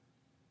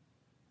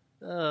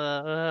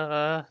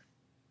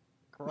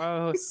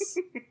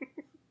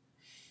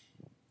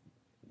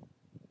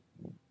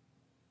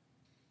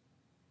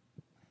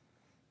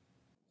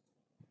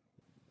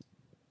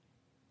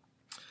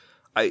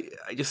 I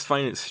just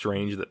find it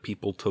strange that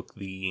people took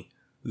the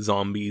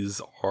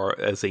zombies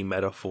as a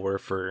metaphor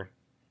for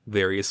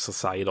various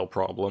societal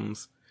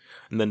problems,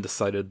 and then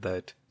decided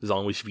that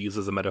zombies should be used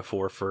as a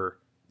metaphor for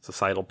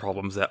societal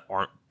problems that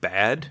aren't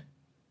bad.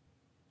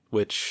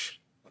 Which,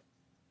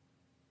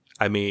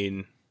 I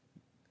mean,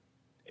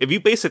 if you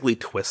basically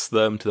twist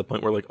them to the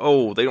point where, like,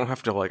 oh, they don't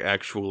have to, like,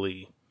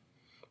 actually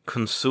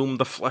consume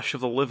the flesh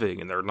of the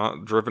living, and they're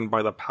not driven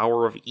by the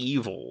power of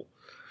evil,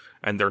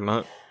 and they're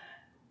not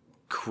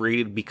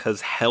created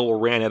because hell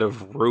ran out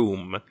of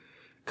room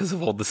because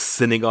of all the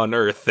sinning on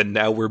Earth, and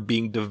now we're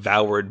being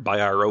devoured by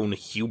our own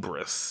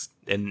hubris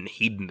and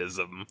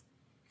hedonism.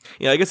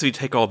 Yeah, I guess if you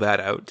take all that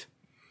out,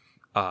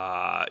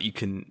 you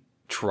can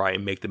try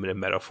and make them in a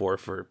metaphor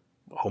for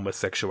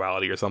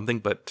homosexuality or something,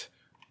 but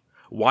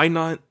why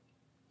not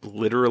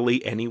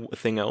literally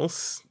anything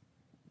else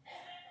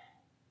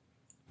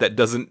that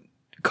doesn't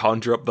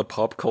conjure up the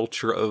pop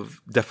culture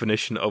of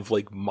definition of,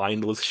 like,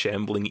 mindless,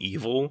 shambling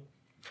evil?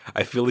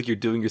 I feel like you're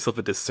doing yourself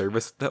a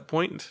disservice at that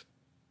point.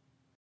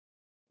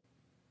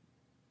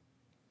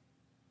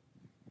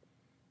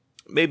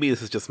 Maybe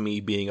this is just me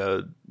being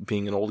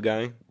an old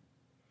guy.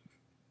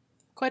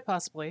 Quite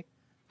possibly.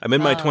 I'm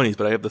in my 20s,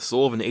 but I have the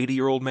soul of an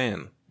 80-year-old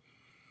man.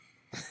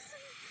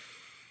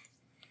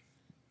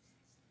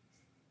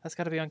 That's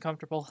got to be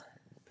uncomfortable.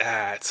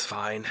 It's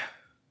fine.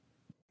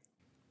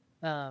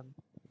 I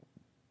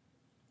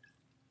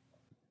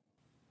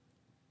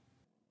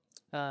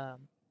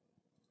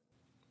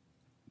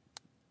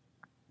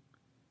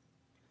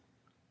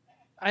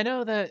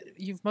know that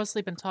you've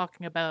mostly been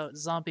talking about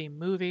zombie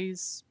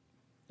movies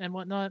and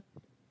whatnot.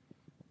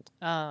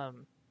 But,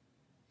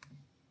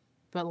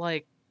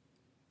 like,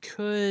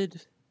 could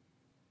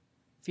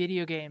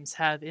video games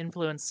have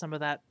influenced some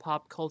of that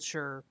pop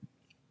culture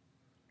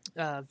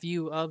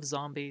view of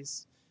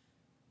zombies,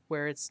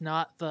 where it's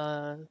not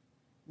the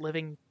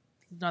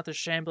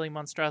shambling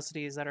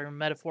monstrosities that are a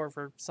metaphor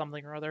for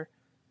something or other,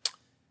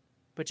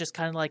 but just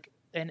kind of like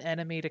an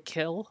enemy to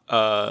kill?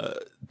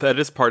 That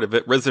is part of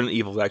it. Resident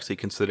Evil is actually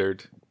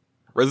considered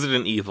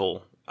Resident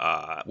Evil,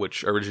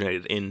 which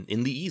originated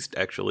in the East,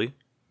 actually.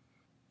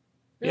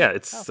 Yeah, Really?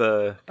 it's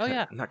Oh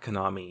yeah, not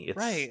Konami. It's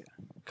right.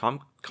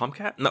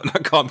 Comcast. No,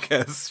 not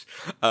Comcast.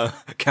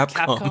 Capcom.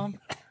 Capcom.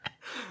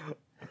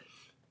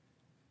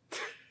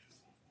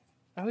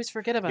 I always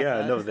forget about Yeah,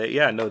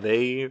 that. no,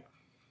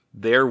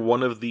 they're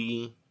one of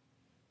the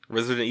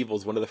Resident Evil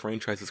is one of the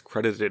franchises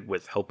credited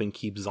with helping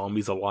keep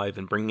zombies alive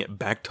and bringing it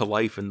back to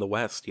life in the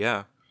West.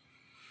 Yeah,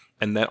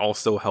 and that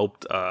also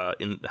helped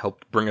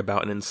helped bring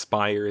about and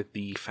inspire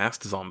the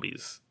Fast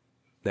Zombies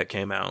that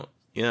came out.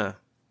 Yeah,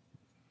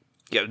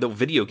 yeah. The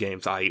video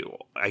games, I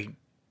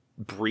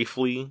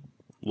briefly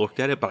looked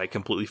at it, but I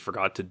completely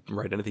forgot to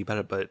write anything about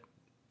it. But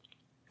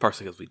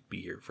partially because we'd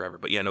be here forever.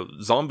 But yeah, no,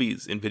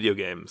 zombies in video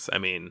games. I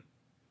mean,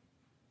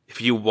 if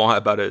you want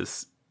about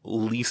as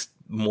least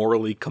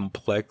morally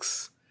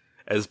complex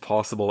as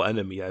possible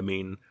enemy, I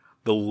mean,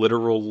 the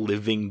literal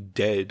living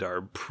dead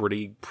are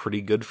pretty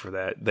good for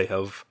that. They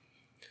have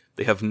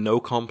no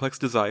complex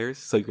desires,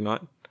 so you're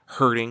not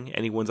hurting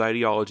anyone's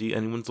ideology,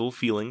 anyone's little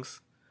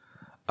feelings.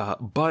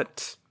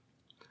 But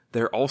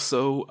they're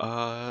also,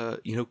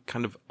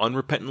 kind of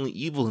unrepentantly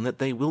evil in that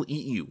they will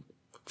eat you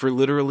for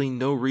literally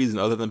no reason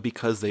other than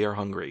because they are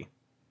hungry.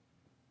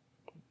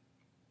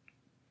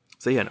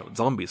 So yeah, no,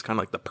 zombies kind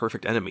of like the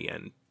perfect enemy,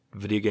 and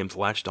video games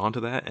latched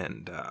onto that,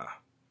 and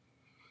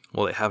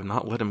well, they have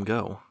not let him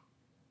go.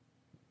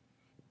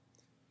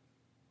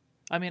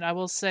 I mean, I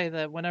will say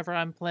that whenever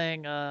I'm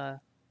playing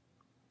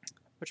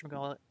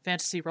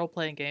fantasy role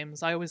playing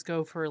games, I always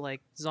go for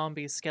like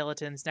zombies,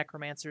 skeletons,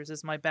 necromancers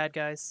as my bad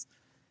guys,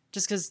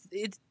 just because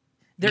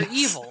they're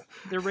evil.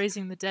 They're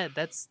raising the dead.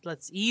 That's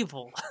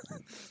evil.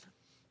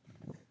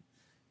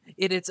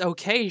 It's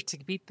okay to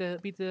beat the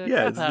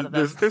crap out of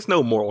them. There's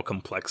no moral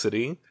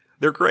complexity.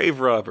 They're grave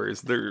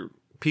robbers. They're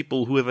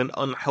people who have an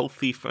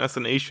unhealthy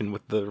fascination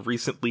with the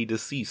recently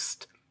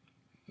deceased.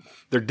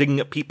 They're digging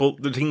up people.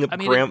 They're digging up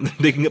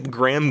digging up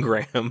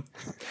Graham,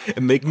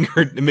 and making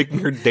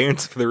her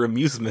dance for their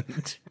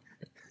amusement.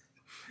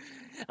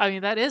 I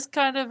mean, that is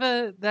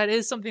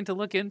something to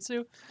look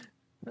into.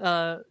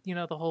 The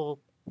whole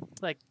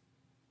like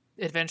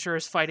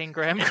adventurers fighting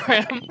Graham.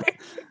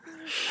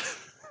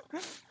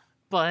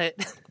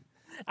 But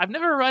I've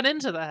never run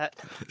into that.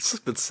 It's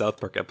like the South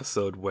Park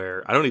episode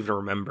where I don't even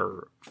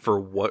remember for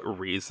what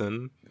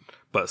reason,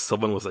 but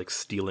someone was like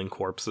stealing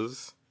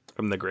corpses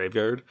from the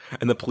graveyard,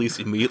 and the police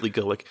immediately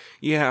go like,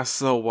 yeah,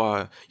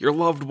 so your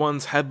loved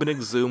ones have been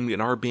exhumed and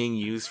are being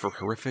used for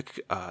horrific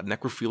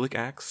necrophilic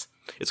acts.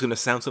 It's gonna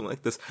sound something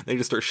like this. And they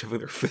just start shoving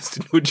their fist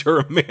into a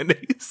jar of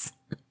mayonnaise.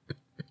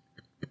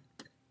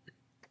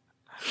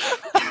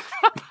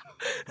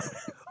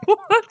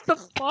 What the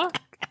fuck?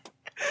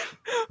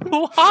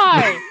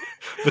 Why?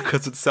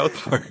 Because it's South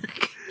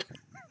Park.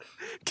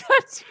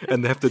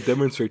 And they have to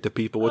demonstrate to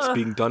people what's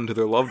being done to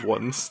their loved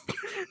ones.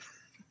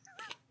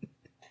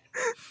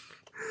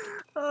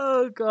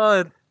 Oh,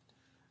 God.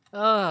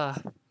 I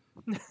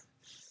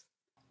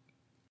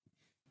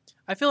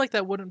feel like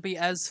that wouldn't be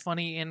as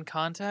funny in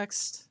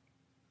context.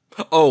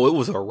 Oh, it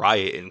was a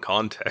riot in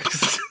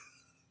context.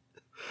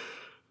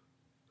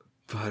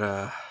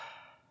 But,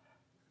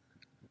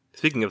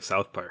 speaking of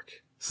South Park,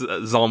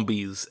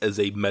 zombies as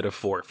a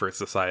metaphor for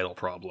societal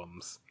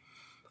problems.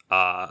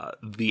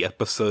 The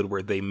episode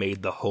where they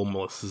made the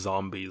homeless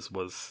zombies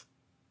was,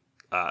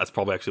 that's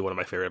probably actually one of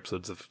my favorite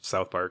episodes of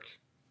South Park.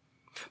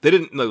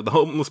 The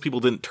homeless people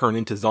didn't turn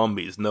into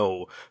zombies.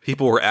 No,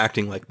 people were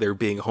acting like there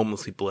being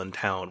homeless people in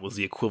town was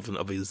the equivalent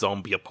of a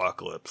zombie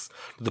apocalypse.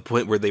 To the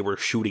point where they were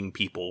shooting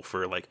people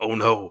for like, oh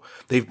no,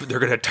 they're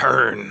gonna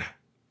turn.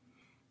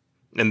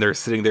 And they're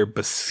sitting there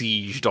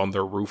besieged on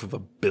the roof of a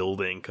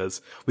building because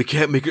we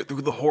can't make it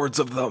through the hordes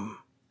of them.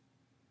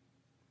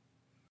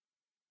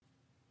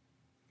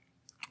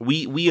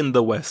 We in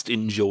the West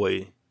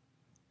enjoy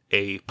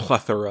a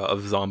plethora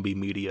of zombie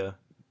media.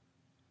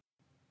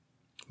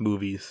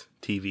 Movies,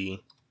 TV,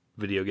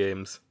 video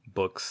games,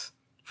 books,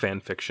 fan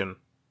fiction.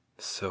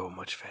 So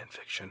much fan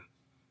fiction.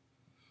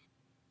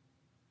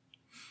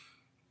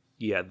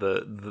 Yeah,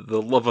 the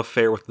love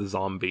affair with the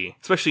zombie,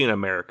 especially in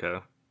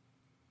America.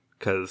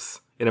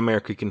 Because in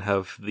America you can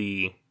have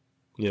with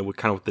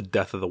the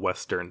death of the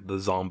Western, the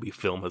zombie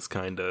film has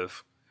kind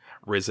of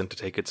risen to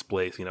take its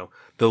place.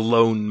 The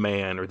lone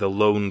man or the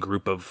lone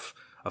group of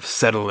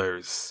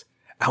settlers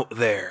out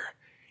there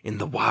in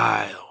the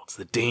wilds,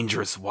 the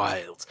dangerous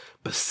wilds,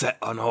 beset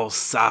on all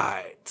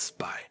sides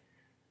by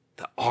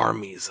the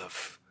armies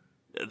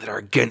that are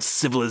against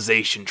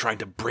civilization, trying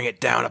to bring it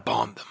down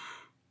upon them.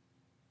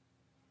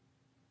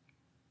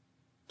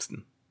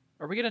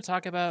 Are we going to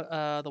talk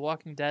about The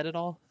Walking Dead at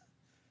all?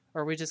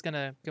 Or are we just going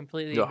to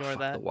completely ignore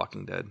that? The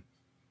Walking Dead.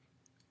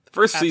 The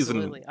first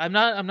Absolutely. season...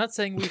 I'm not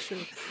saying we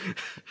should.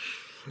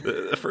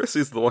 The first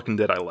season of The Walking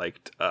Dead I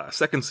liked.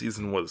 Second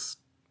season was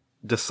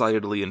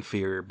decidedly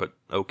inferior, but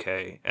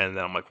okay. And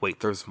then I'm like, wait,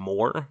 there's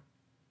more?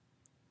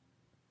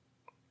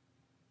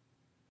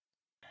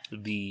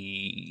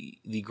 The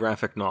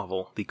graphic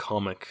novel, the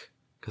comic,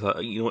 because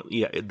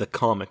the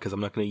comic, because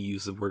I'm not going to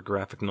use the word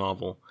graphic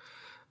novel.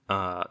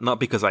 Not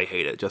because I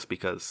hate it, just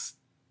because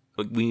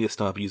we need to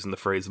stop using the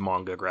phrase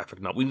manga,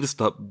 graphic novel. We need to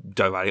stop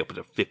dividing up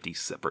into 50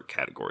 separate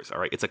categories. All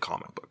right, it's a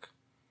comic book.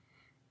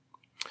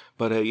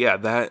 But yeah,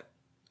 that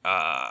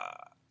I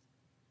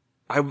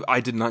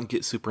did not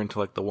get super into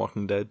like The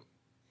Walking Dead,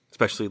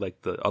 especially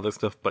like the other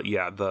stuff. But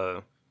yeah,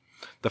 the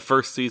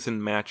first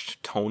season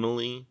matched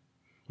tonally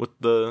with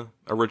the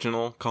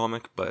original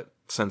comic, but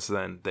since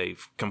then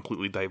they've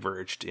completely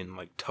diverged in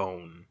like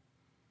tone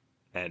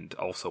and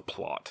also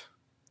plot.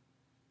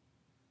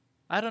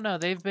 I don't know.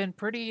 They've been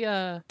pretty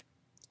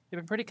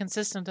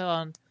consistent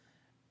on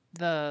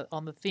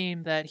the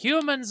theme that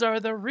humans are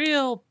the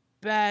real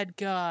bad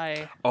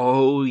guy.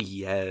 Oh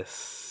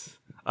yes,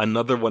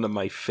 another one of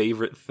my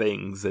favorite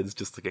things is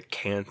just like a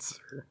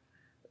cancer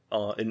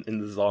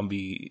in the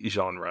zombie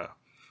genre.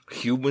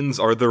 Humans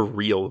are the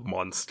real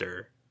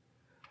monster.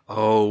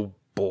 Oh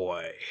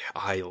boy,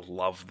 I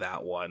love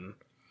that one.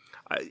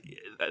 I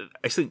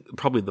think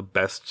probably the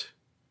best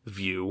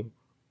view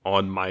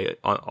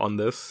on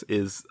this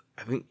is,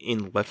 I think,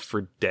 in Left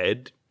 4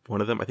 Dead,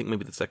 one of them, I think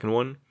maybe the second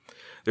one,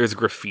 there's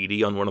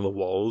graffiti on one of the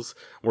walls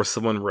where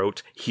someone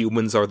wrote,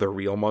 "Humans are the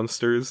real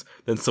monsters."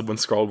 Then someone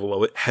scrawled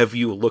below it, "Have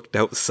you looked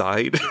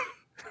outside?"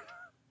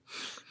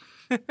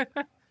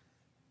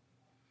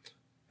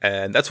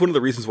 And that's one of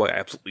the reasons why I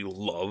absolutely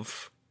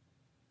love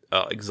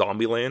like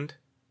Zombieland,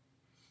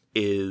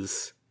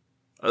 is,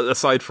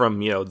 aside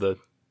from, you know, the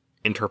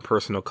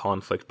interpersonal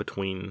conflict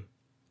between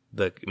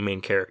the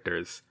main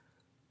characters,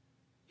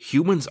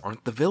 humans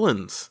aren't the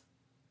villains.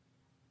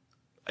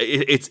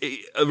 It's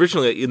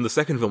originally in the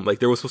second film, like,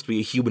 there was supposed to be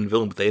a human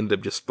villain, but they ended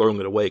up just throwing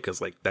it away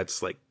because, like,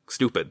 that's, like,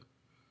 stupid.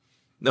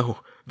 No,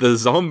 the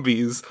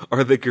zombies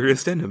are the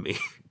greatest enemy.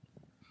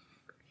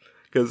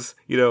 Because,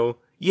 you know,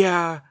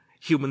 yeah,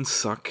 humans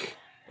suck,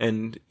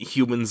 and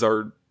humans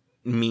are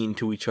mean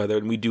to each other,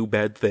 and we do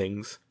bad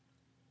things.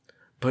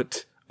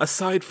 But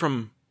aside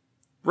from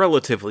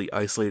relatively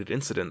isolated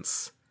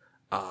incidents,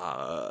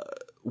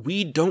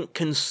 we don't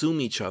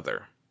consume each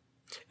other.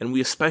 And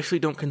we especially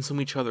don't consume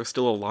each other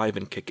still alive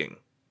and kicking.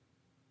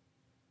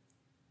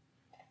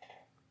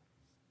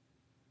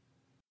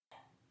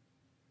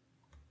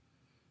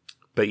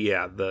 But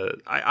yeah,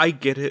 I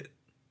get it,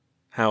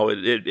 how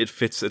it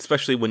fits,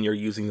 especially when you're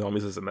using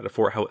zombies as a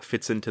metaphor, how it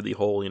fits into the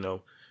whole, you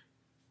know,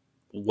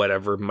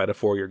 whatever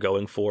metaphor you're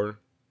going for.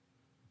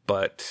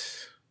 But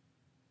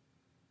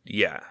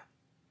yeah.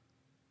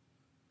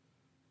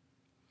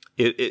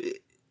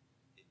 It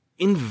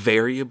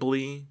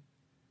invariably,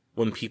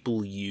 when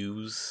people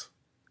use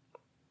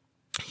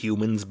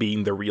humans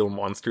being the real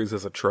monsters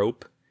as a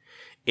trope,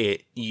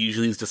 it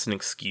usually is just an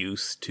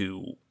excuse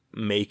to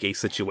make a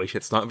situation.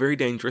 It's not very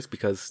dangerous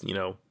because, you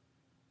know,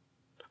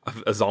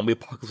 a zombie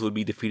apocalypse would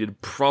be defeated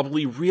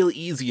probably real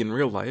easy in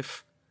real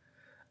life.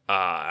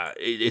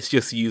 It's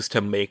just used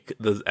to make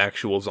the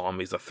actual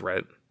zombies a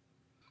threat.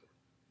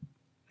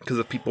 Because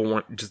if people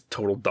weren't just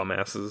total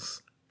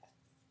dumbasses,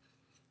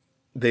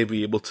 they'd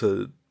be able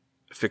to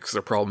fix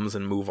their problems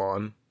and move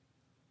on.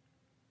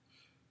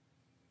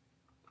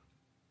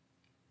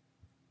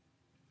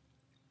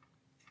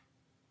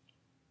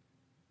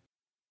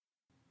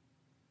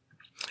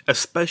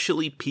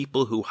 Especially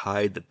people who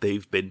hide that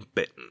they've been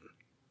bitten.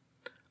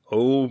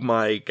 Oh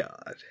my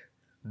god.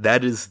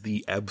 That is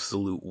the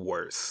absolute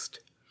worst.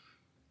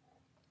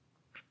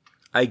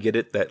 I get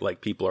it that,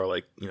 like, people are,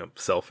 like, you know,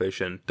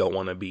 selfish and don't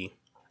want to be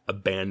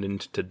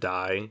abandoned to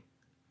die.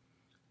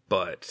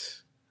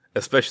 But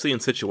especially in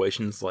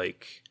situations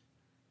like,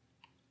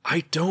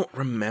 I don't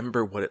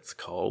remember what it's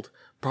called,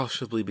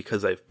 possibly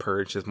because I've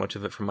purged as much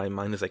of it from my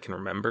mind as I can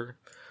remember.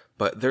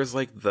 But there's,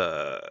 like,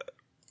 the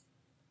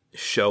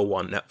show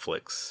on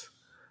Netflix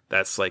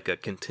that's like a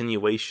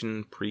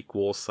continuation,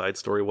 prequel, side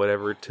story,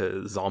 whatever,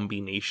 to Zombie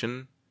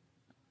Nation,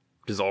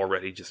 which is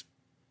already just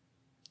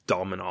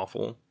dumb and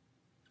awful.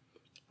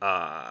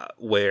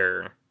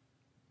 Where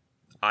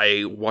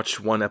I watched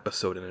one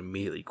episode and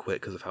immediately quit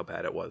because of how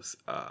bad it was.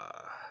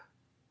 That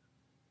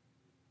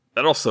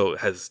also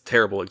has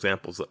terrible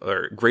examples,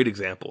 or great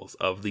examples,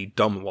 of the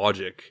dumb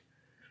logic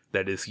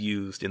that is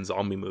used in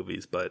zombie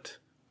movies, but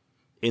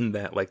in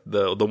that, like,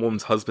 the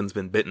woman's husband's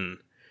been bitten,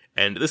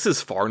 and this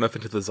is far enough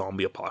into the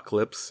zombie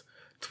apocalypse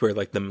to where,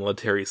 like, the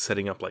military is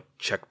setting up, like,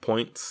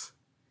 checkpoints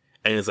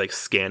and is, like,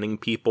 scanning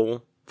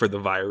people for the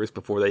virus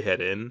before they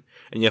head in,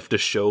 and you have to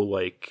show,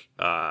 like,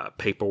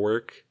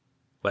 paperwork,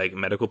 like,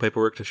 medical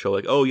paperwork to show,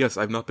 like, oh yes,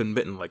 I've not been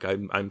bitten, like,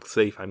 I'm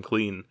safe, I'm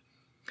clean.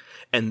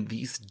 And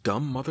these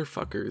dumb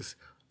motherfuckers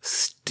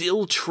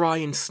still try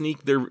and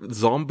sneak their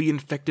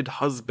zombie-infected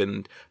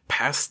husband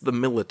past the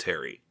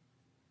military,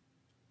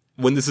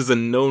 when this is a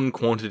known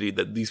quantity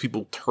that these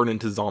people turn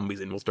into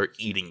zombies and will start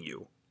eating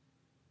you.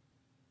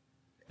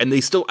 And they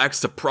still act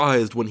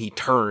surprised when he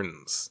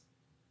turns.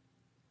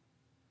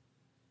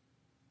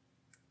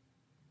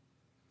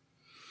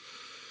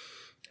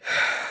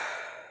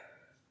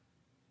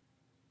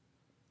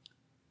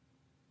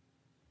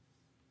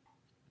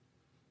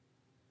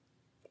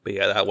 But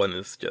yeah, that one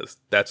is just,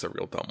 that's a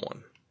real dumb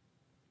one.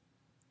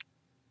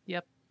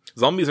 Yep.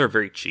 Zombies are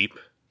very cheap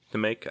to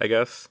make, I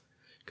guess,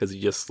 because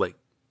you just, like,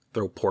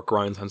 throw pork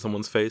rinds on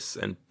someone's face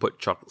and put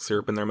chocolate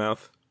syrup in their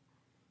mouth,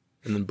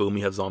 and then boom,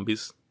 you have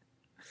zombies.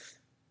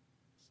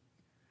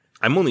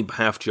 I'm only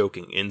half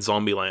joking. In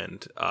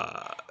Zombieland,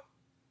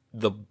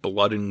 the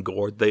blood and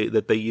gore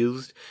that they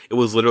used, it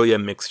was literally a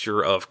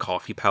mixture of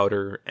coffee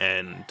powder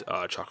and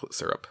chocolate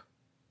syrup.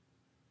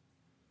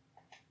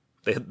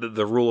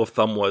 The rule of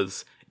thumb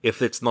was,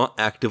 if it's not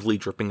actively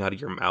dripping out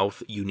of your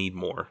mouth, you need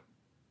more.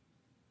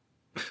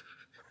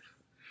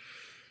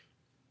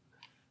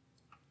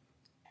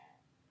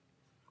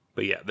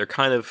 But yeah, they're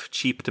kind of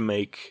cheap to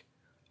make.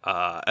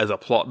 As a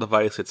plot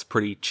device, it's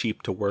pretty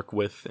cheap to work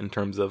with in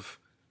terms of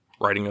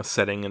writing a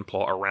setting and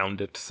plot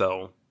around it,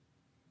 so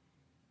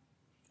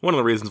one of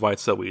the reasons why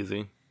it's so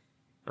easy,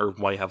 or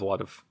why you have a lot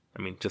of,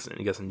 I mean, just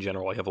I guess in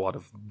general, I have a lot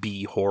of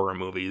B horror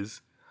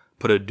movies.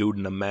 Put a dude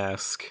in a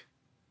mask,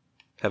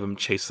 have him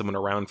chase someone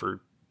around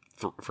for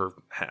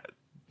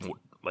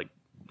like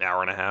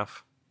hour and a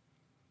half.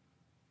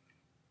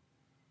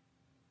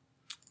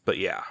 But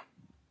yeah.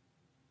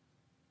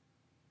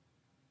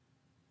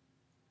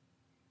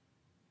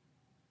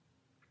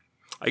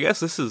 I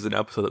guess this is an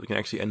episode that we can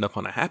actually end up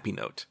on a happy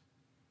note.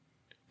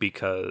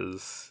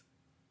 Because,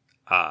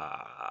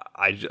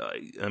 I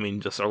mean,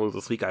 just earlier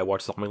this week I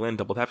watched Zombieland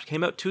Double Tap. It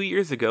came out 2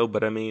 years ago,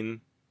 but I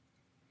mean,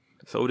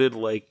 so did,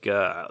 like,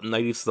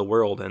 Night Eats the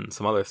World and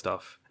some other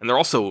stuff. And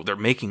they're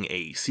making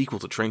a sequel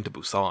to Train to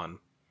Busan,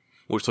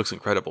 which looks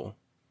incredible.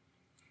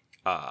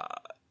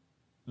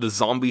 The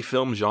zombie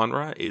film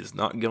genre is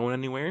not going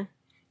anywhere.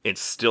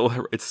 It's still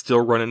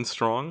running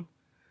strong.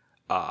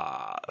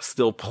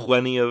 Still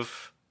plenty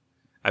of,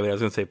 I mean, I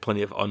was going to say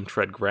plenty of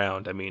untread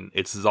ground. I mean,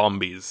 it's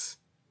zombies.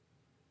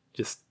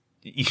 Just,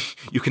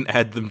 you can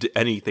add them to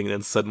anything, and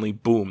then suddenly,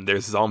 boom,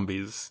 there's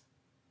zombies.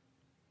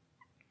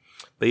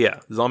 But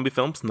yeah, zombie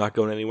films, not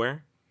going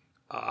anywhere.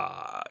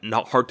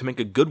 Not hard to make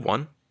a good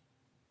one.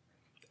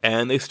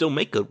 And they still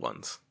make good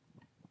ones.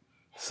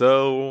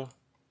 So,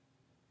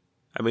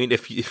 I mean,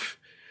 if you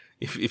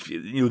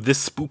know,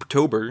 this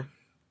Spooptober,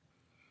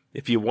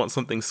 if you want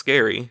something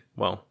scary,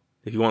 well,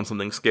 if you want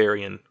something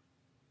scary and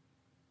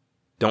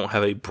don't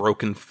have a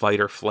broken fight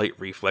or flight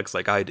reflex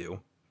like I do,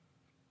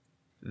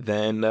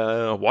 then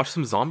watch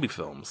some zombie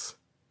films.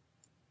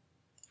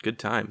 Good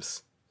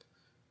times.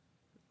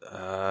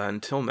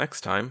 Until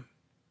next time,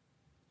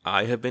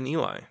 I have been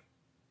Eli.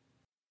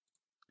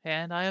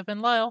 And I have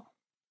been Lyle.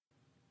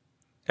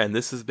 And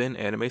this has been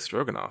Anime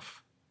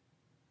Stroganoff.